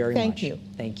 Thank you very much. Thank you.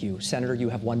 Thank you. Senator, you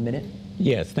have 1 minute.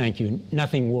 Yes, thank you.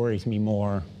 Nothing worries me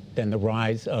more than the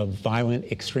rise of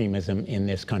violent extremism in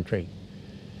this country.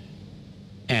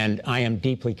 And I am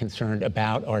deeply concerned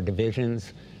about our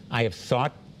divisions. I have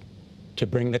sought to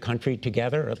bring the country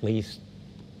together, at least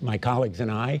my colleagues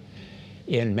and I,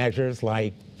 in measures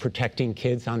like protecting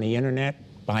kids on the internet,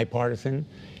 bipartisan,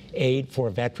 aid for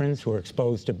veterans who are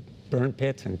exposed to burn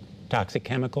pits and toxic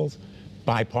chemicals,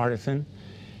 bipartisan,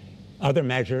 other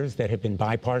measures that have been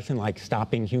bipartisan, like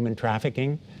stopping human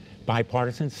trafficking,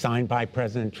 bipartisan, signed by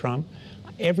President Trump.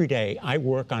 Every day I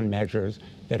work on measures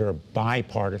that are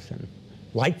bipartisan,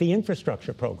 like the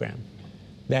infrastructure program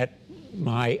that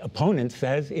my opponent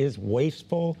says is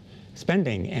wasteful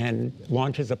spending and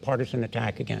launches a partisan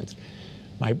attack against.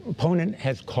 My opponent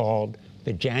has called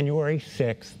the January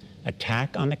 6th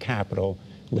attack on the Capitol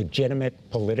legitimate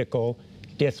political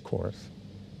discourse.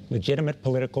 Legitimate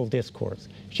political discourse.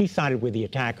 She sided with the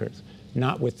attackers,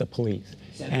 not with the police.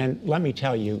 Senator. And let me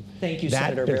tell you, Thank you, that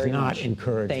Senator, does very not much.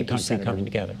 encourage Thank the country you, coming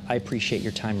together. I appreciate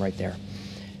your time right there.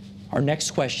 Our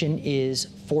next question is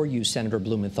for you, Senator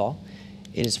Blumenthal.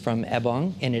 It is from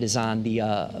Ebong, and it is on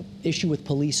the issue with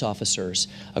police officers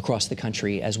across the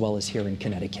country, as well as here in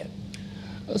Connecticut.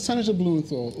 Senator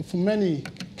Blumenthal, for many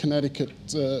Connecticut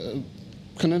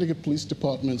police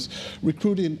departments,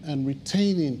 recruiting and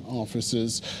retaining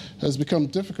officers has become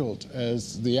difficult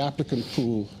as the applicant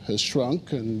pool has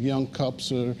shrunk and young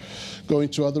cops are going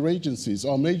to other agencies.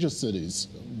 Our major cities,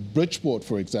 Bridgeport,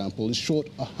 for example, is short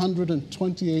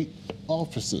 128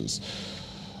 officers.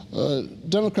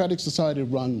 Democratic society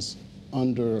runs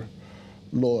under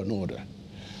law and order.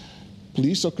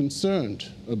 Police are concerned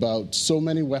about so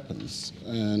many weapons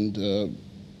and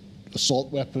assault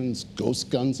weapons, ghost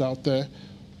guns out there.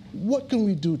 What can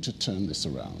we do to turn this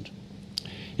around?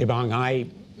 Ebong, I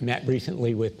met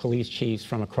recently with police chiefs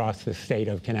from across the state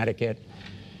of Connecticut,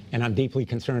 and I'm deeply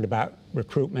concerned about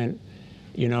recruitment.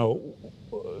 You know,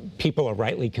 people are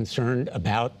rightly concerned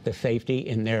about the safety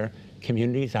in their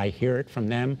communities. I hear it from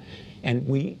them, and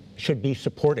we should be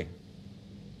supporting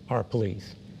our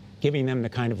police, giving them the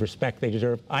kind of respect they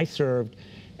deserve. I served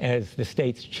as the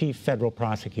state's chief federal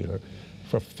prosecutor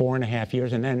for 4.5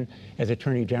 years, and then as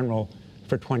Attorney General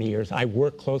for 20 years. I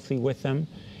work closely with them,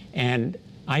 and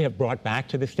I have brought back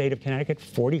to the state of Connecticut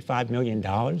 $45 million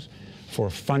for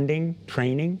funding,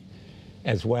 training,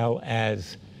 as well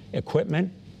as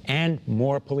equipment and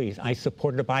more police. I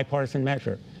supported a bipartisan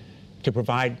measure to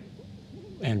provide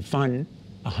and fund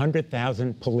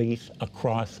 100,000 police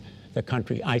across the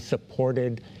country. I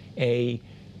supported a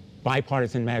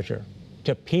bipartisan measure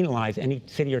to penalize any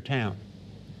city or town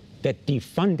that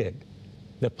defunded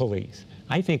the police.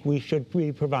 I think we should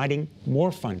be providing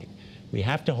more funding. We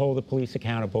have to hold the police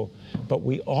accountable, but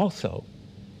we also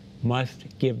must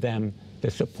give them the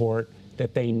support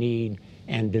that they need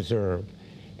and deserve.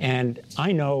 And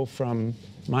I know from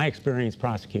my experience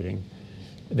prosecuting,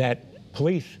 that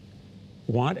police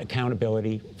want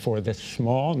accountability for the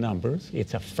small numbers.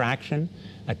 It's a fraction,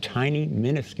 a tiny,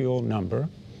 minuscule number,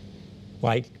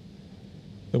 like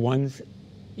the ones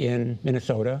in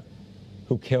Minnesota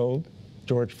who killed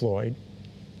George Floyd,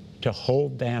 to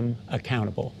hold them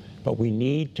accountable. But we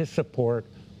need to support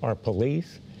our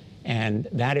police, and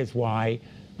that is why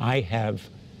I have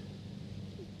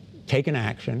taken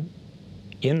action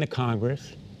in the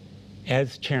Congress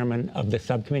as chairman of the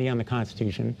Subcommittee on the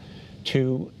Constitution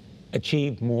to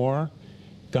achieve more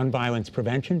gun violence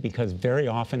prevention, because very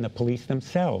often the police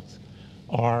themselves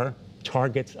are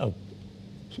targets of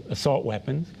assault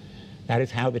weapons. That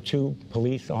is how the 2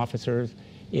 police officers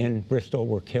in Bristol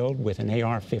were killed, with an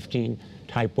AR-15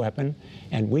 type weapon.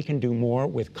 And we can do more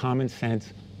with common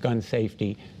sense gun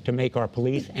safety to make our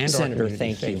police and Senator, our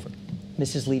communities safer. thank you.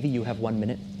 Mrs. Levy, you have 1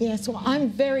 minute. Yes, well, I'm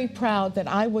very proud that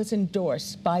I was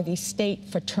endorsed by the State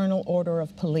Fraternal Order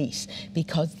of Police,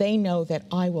 because they know that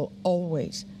I will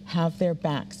always have their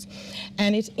backs.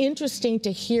 And it's interesting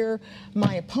to hear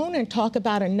my opponent talk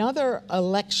about another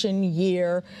election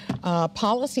year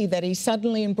policy that he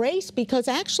suddenly embraced, because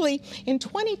actually in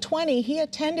 2020 he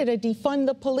attended a Defund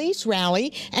the Police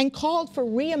rally and called for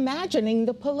reimagining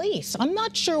the police. I'm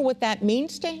not sure what that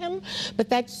means to him, but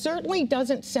that certainly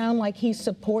doesn't sound like he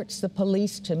supports the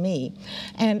police to me.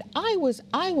 And I was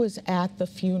at the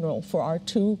funeral for our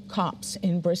 2 cops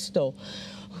in Bristol.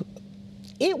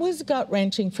 It was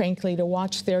gut-wrenching, frankly, to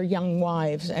watch their young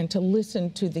wives and to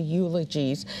listen to the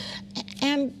eulogies.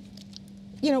 And,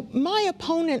 you know, my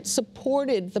opponent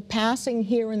supported the passing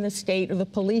here in the state of the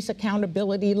police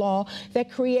accountability law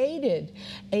that created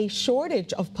a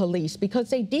shortage of police, because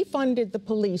they defunded the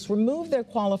police, removed their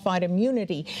qualified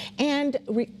immunity, and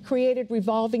created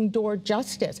revolving door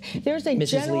justice. There's a Mrs.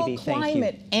 general Levy,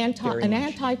 climate, an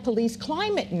anti-police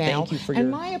climate now, Thank you for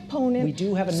and my opponent We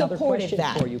do have another question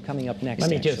that. for you coming up next, Let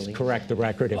me actually. just correct the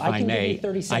record, if I I can give may. you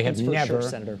 30 I seconds have for never, sure,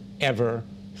 Senator. ever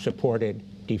supported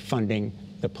defunding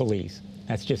the police.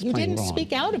 That's just You plain didn't wrong.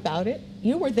 speak out about it.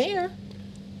 You were there.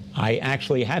 I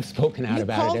actually have spoken out You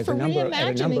about called it for at a number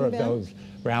reimagining of them. those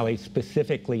rallies,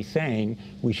 specifically saying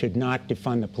we should not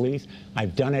defund the police.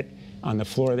 I've done it on the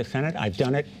floor of the Senate. I've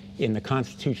done it in the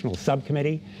Constitutional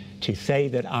Subcommittee. To say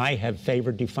that I have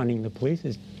favored defunding the police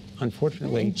is,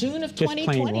 unfortunately, In June of just plain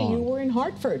 2020, wrong. you were in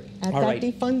Hartford at All that right.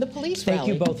 Defund the Police Thank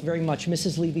rally. you both very much.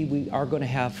 Mrs. Levy, we are going to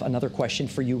have another question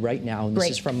for you right now, and this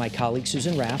Great. is from my colleague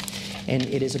Susan Raff, and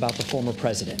it is about the former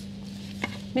president.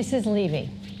 Mrs. Levy,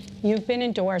 you've been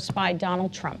endorsed by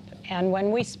Donald Trump. And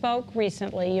when we spoke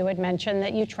recently, you had mentioned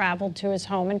that you traveled to his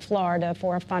home in Florida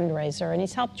for a fundraiser, and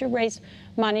he's helped you raise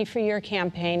money for your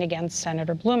campaign against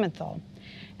Senator Blumenthal.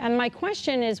 And my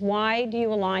question is, why do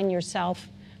you align yourself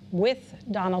with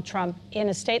Donald Trump in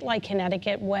a state like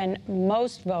Connecticut when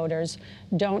most voters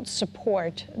don't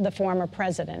support the former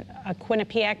president? A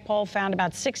Quinnipiac poll found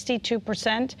about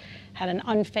 62% had an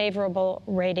unfavorable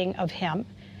rating of him.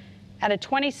 At a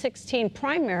 2016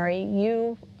 primary,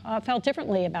 you felt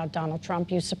differently about Donald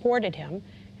Trump. You supported him.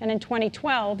 And in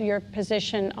 2012, your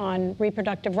position on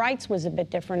reproductive rights was a bit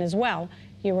different as well.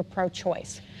 You were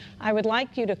pro-choice. I would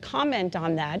like you to comment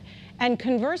on that. And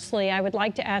conversely, I would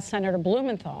like to ask Senator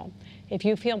Blumenthal if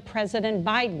you feel President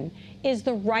Biden is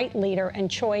the right leader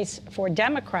and choice for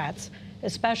Democrats,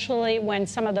 especially when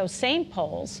some of those same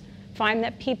polls find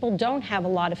that people don't have a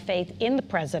lot of faith in the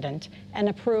president and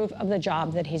approve of the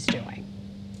job that he's doing.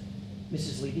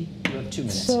 Mrs. Levy, you have 2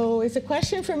 minutes. So is the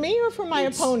question for me or for my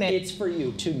opponent? It's for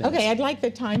you, 2 minutes. Okay, I'd like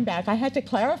the time back. I had to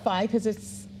clarify because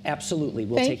it's... Absolutely.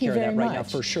 We'll Thank take you care of that very right now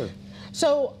much. for sure.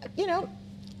 So, you know,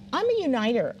 I'm a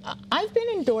uniter. I've been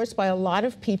endorsed by a lot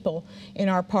of people in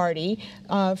our party,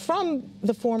 from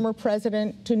the former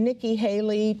president to Nikki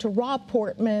Haley to Rob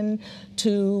Portman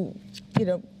to, you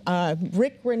know,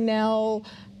 Rick Grinnell.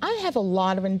 I have a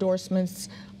lot of endorsements,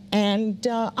 and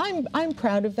I'm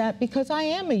proud of that because I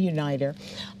am a uniter.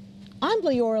 I'm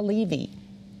Leora Levy.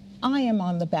 I am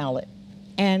on the ballot.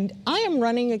 And I am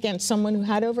running against someone who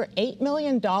had over $8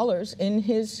 million in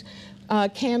his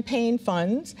campaign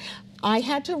funds. I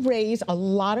had to raise a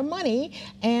lot of money,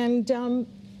 and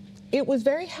it was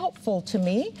very helpful to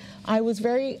me. I was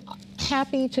very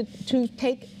happy to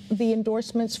take the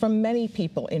endorsements from many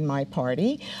people in my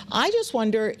party. I just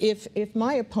wonder if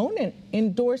my opponent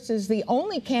endorses the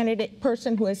only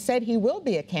person who has said he will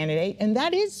be a candidate, and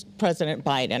that is President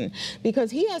Biden,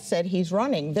 because he has said he's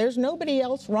running. There's nobody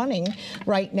else running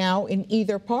right now in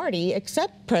either party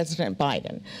except President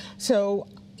Biden. So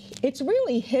it's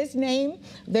really his name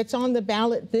that's on the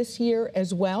ballot this year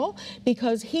as well,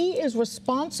 because he is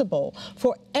responsible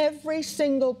for every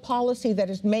single policy that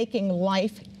is making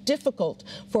life difficult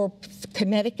for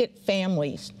Connecticut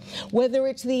families. Whether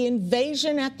it's the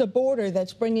invasion at the border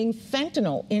that's bringing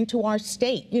fentanyl into our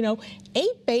state. You know,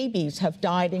 8 babies have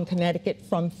died in Connecticut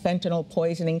from fentanyl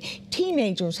poisoning.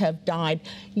 Teenagers have died.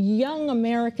 Young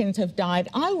Americans have died.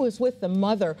 I was with the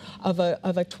mother of a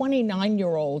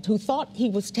 29-year-old who thought he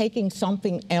was taking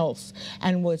something else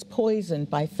and was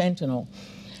poisoned by fentanyl.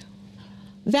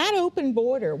 That open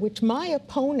border, which my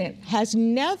opponent has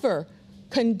never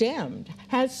condemned,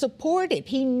 has supported.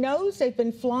 He knows they've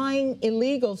been flying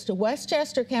illegals to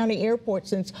Westchester County Airport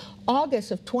since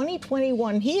August of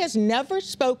 2021. He has never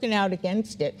spoken out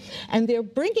against it. And they're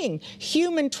bringing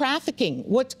human trafficking.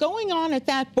 What's going on at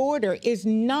that border is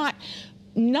not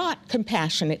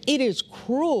compassionate. It is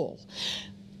cruel.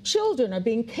 Children are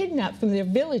being kidnapped from their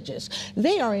villages.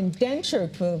 They are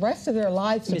indentured for the rest of their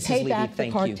lives to pay back the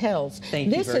cartels.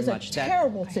 Thank you very much. This is a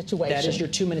terrible situation. That is your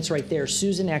 2 minutes right there.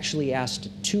 Susan actually asked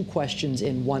 2 questions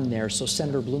in one there. So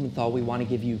Senator Blumenthal, we want to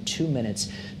give you 2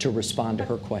 minutes to respond to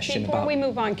her question. Before we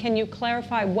move on, can you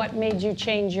clarify what made you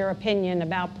change your opinion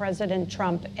about President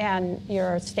Trump and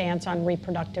your stance on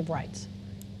reproductive rights?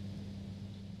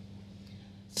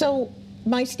 So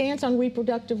my stance on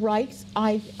reproductive rights,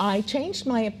 I changed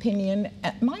my opinion.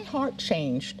 My heart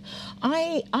changed.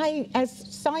 As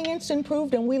science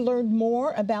improved and we learned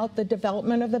more about the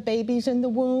development of the babies in the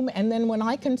womb, and then when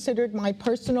I considered my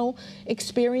personal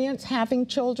experience having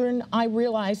children, I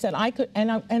realized that I could,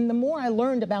 and the more I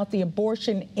learned about the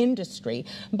abortion industry.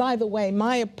 By the way,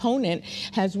 my opponent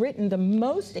has written the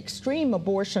most extreme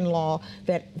abortion law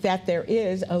that there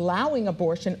is, allowing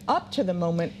abortion up to the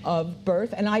moment of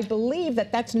birth, and I believe that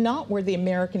that's not where the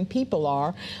American people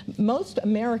are. Most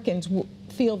Americans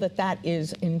feel that that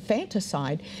is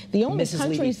infanticide. The only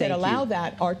countries that allow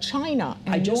that are China and North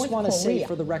Korea. I just want to say,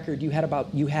 for the record, you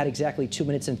had exactly 2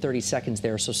 minutes and 30 seconds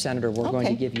there. So, Senator, we're going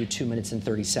to give you 2 minutes and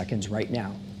 30 seconds right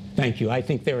now. Thank you. I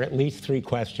think there are at least 3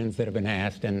 questions that have been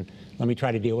asked, and let me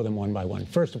try to deal with them one by one.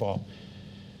 First of all,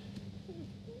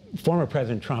 former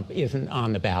President Trump isn't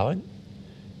on the ballot,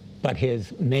 but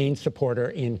his main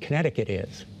supporter in Connecticut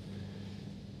is.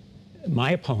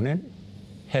 My opponent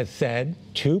has said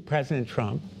to President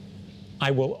Trump,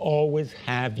 I will always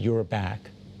have your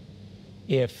back.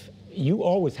 If you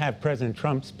always have President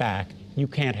Trump's back, you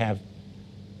can't have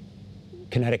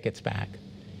Connecticut's back.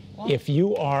 Wow. If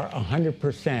you are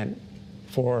 100%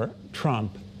 for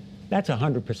Trump, that's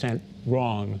 100%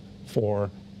 wrong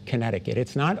for Connecticut.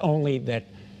 It's not only that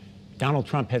Donald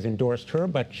Trump has endorsed her,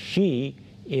 but she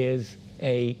is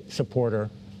a supporter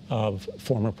of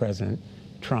former President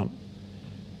Trump.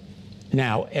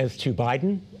 Now, as to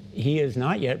Biden, he is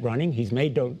not yet running. He's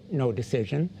made no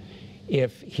decision.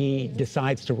 If he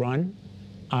decides to run,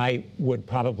 I would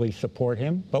probably support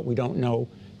him, but we don't know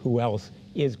who else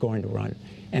is going to run.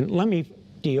 And let me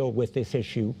deal with this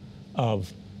issue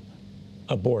of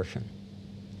abortion.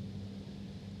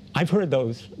 I've heard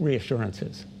those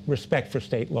reassurances, respect for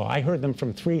state law. I heard them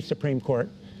from 3 Supreme Court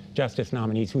justice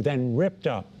nominees who then ripped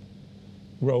up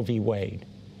Roe v. Wade,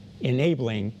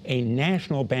 enabling a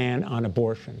national ban on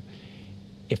abortion.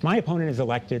 If my opponent is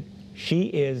elected, she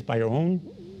is, by her own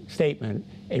statement,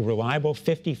 a reliable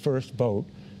 51st vote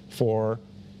for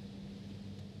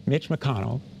Mitch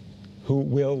McConnell, who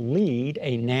will lead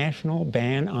a national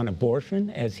ban on abortion,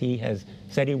 as he has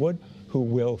said he would, who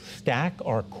will stack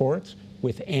our courts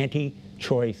with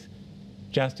anti-choice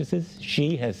justices.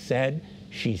 She has said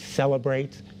she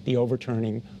celebrates the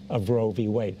overturning of Roe v.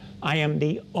 Wade. I am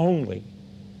the only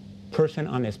person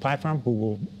on this platform who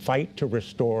will fight to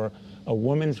restore a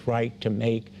woman's right to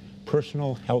make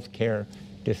personal health care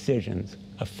decisions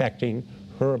affecting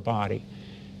her body.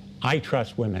 I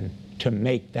trust women to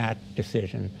make that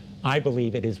decision. I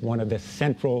believe it is one of the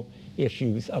central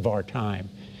issues of our time.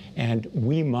 And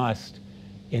we must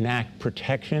enact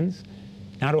protections,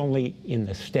 not only in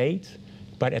the states,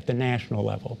 but at the national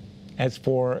level. As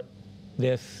for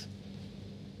this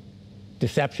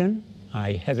deception,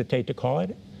 I hesitate to call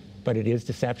it, but it is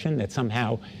deception that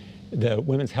somehow the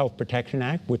Women's Health Protection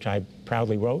Act, which I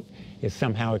proudly wrote, is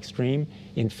somehow extreme.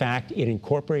 In fact, it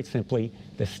incorporates simply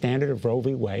the standard of Roe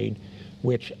v. Wade,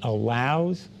 which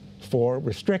allows for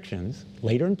restrictions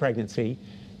later in pregnancy,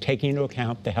 taking into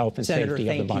account the health and safety of the mother.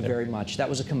 Senator, thank you very much. That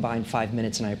was a combined 5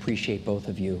 minutes, and I appreciate both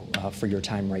of you for your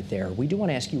time right there. We do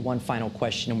want to ask you one final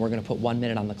question, and we're going to put 1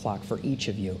 minute on the clock for each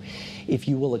of you. If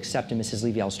you will accept, and Mrs.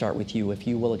 Levy, I'll start with you, if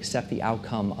you will accept the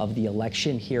outcome of the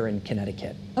election here in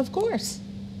Connecticut. Of course.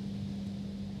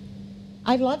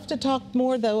 I'd love to talk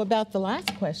more, though, about the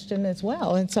last question as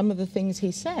well and some of the things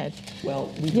he said.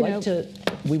 Well,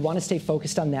 we want to stay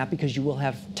focused on that because you will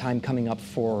have time coming up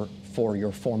for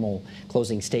your formal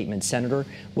closing statement. Senator,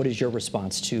 what is your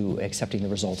response to accepting the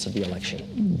results of the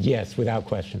election? Yes, without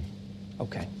question.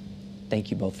 Okay. Thank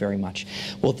you both very much.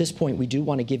 Well, at this point, we do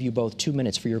want to give you both 2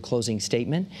 minutes for your closing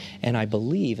statement. And I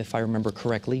believe, if I remember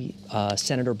correctly,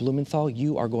 Senator Blumenthal,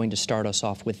 you are going to start us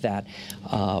off with that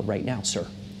right now, sir.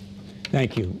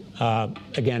 Thank you.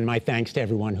 Again, my thanks to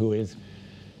everyone who is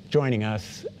joining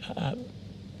us.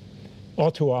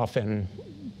 All too often,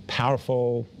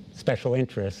 powerful special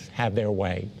interests have their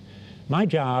way. My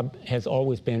job has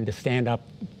always been to stand up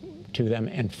to them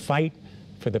and fight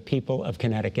for the people of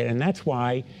Connecticut. And that's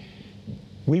why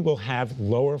we will have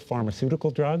lower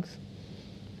pharmaceutical drugs,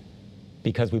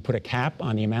 because we put a cap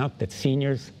on the amount that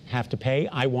seniors have to pay.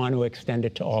 I want to extend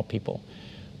it to all people.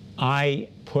 I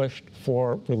pushed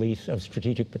for release of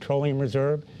Strategic Petroleum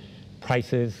Reserve.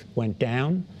 Prices went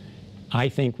down. I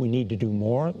think we need to do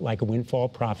more, like a windfall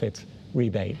profits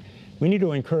rebate. We need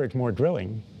to encourage more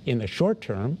drilling in the short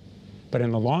term, but in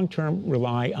the long term,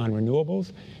 rely on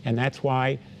renewables. And that's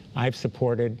why I've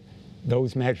supported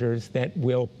those measures that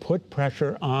will put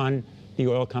pressure on the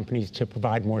oil companies to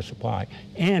provide more supply.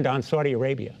 And on Saudi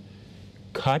Arabia,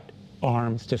 cut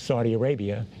arms to Saudi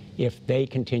Arabia if they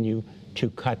continue to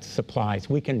cut supplies.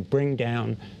 We can bring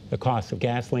down the cost of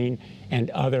gasoline and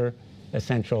other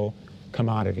essential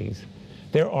commodities.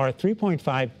 There are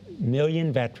 3.5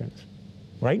 million veterans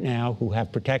right now who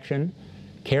have protection,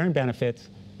 care and benefits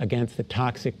against the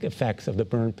toxic effects of the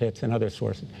burn pits and other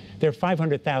sources. There are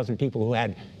 500,000 people who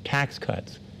had tax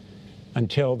cuts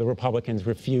until the Republicans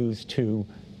refused to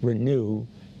renew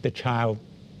the child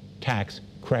tax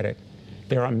credit.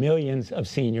 There are millions of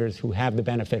seniors who have the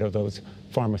benefit of those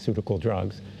pharmaceutical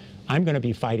drugs. I'm going to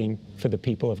be fighting for the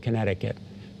people of Connecticut.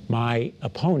 My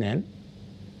opponent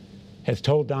has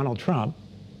told Donald Trump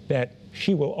that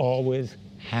she will always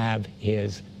have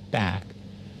his back.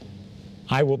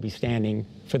 I will be standing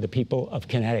for the people of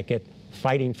Connecticut,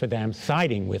 fighting for them,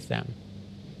 siding with them,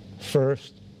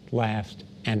 first, last,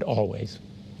 and always.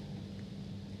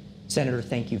 Senator,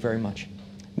 thank you very much.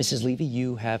 Mrs. Levy,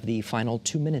 you have the final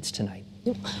 2 minutes tonight.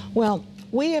 Well,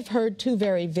 we have heard two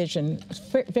very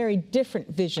different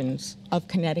visions of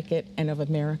Connecticut and of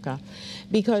America,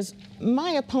 because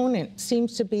my opponent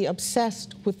seems to be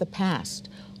obsessed with the past.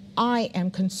 I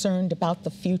am concerned about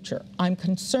the future. I'm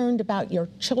concerned about your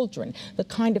children, the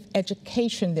kind of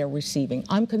education they're receiving.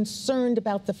 I'm concerned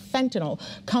about the fentanyl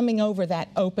coming over that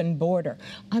open border.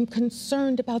 I'm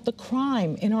concerned about the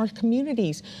crime in our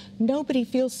communities. Nobody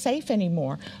feels safe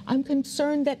anymore. I'm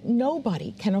concerned that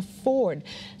nobody can afford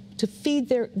to feed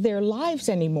their lives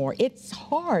anymore. It's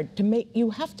hard to make,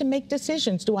 you have to make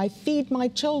decisions. Do I feed my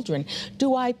children?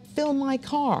 Do I fill my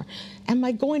car? Am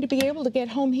I going to be able to get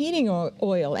home heating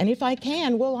oil? And if I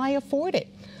can, will I afford it?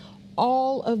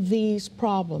 All of these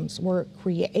problems were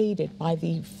created by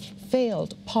the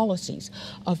failed policies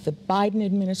of the Biden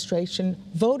administration,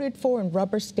 voted for and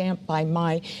rubber stamped by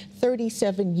my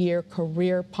 37-year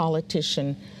career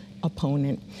politician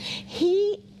opponent.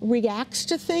 He reacts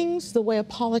to things the way a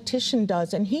politician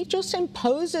does, and he just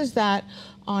imposes that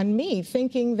on me,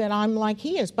 thinking that I'm like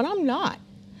he is, but I'm not.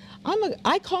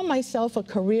 I call myself a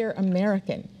career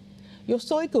American. Yo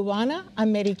soy cubana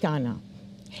americana.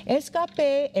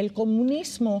 Escapé el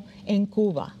comunismo en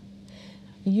Cuba.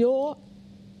 Yo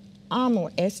amo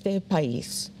este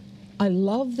país. I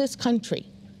love this country.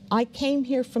 I came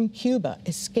here from Cuba,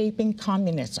 escaping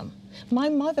communism. My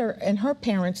mother and her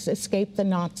parents escaped the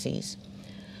Nazis.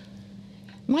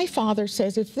 My father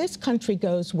says, if this country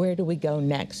goes, where do we go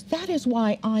next? That is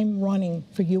why I'm running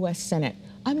for U.S. Senate.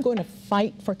 I'm going to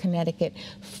fight for Connecticut,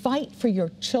 fight for your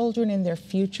children and their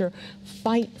future,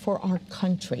 fight for our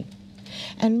country.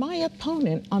 And my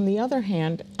opponent, on the other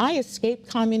hand, I escaped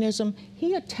communism.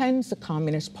 He attends the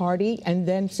Communist Party and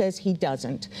then says he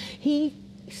doesn't. He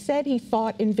said he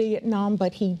fought in Vietnam,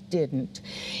 but he didn't.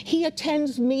 He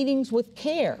attends meetings with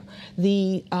CARE,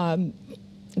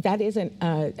 that is an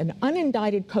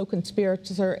unindicted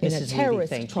co-conspirator in a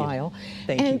terrorist trial.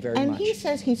 Thank you very much. And he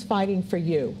says he's fighting for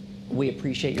you. We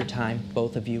appreciate your time,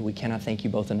 both of you. We cannot thank you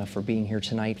both enough for being here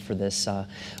tonight for this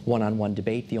one-on-one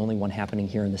debate, the only one happening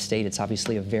here in the state. It's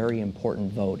obviously a very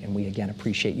important vote, and we again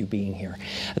appreciate you being here.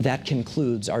 That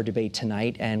concludes our debate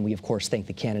tonight, and we of course thank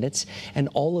the candidates and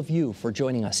all of you for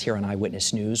joining us here on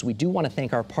Eyewitness News. We do want to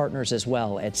thank our partners as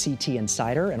well at CT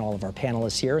Insider and all of our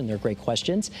panelists here and their great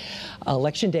questions.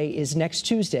 Election Day is next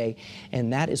Tuesday,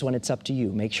 and that is when it's up to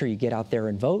you. Make sure you get out there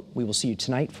and vote. We will see you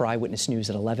tonight for Eyewitness News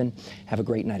at 11. Have a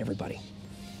great night, everybody.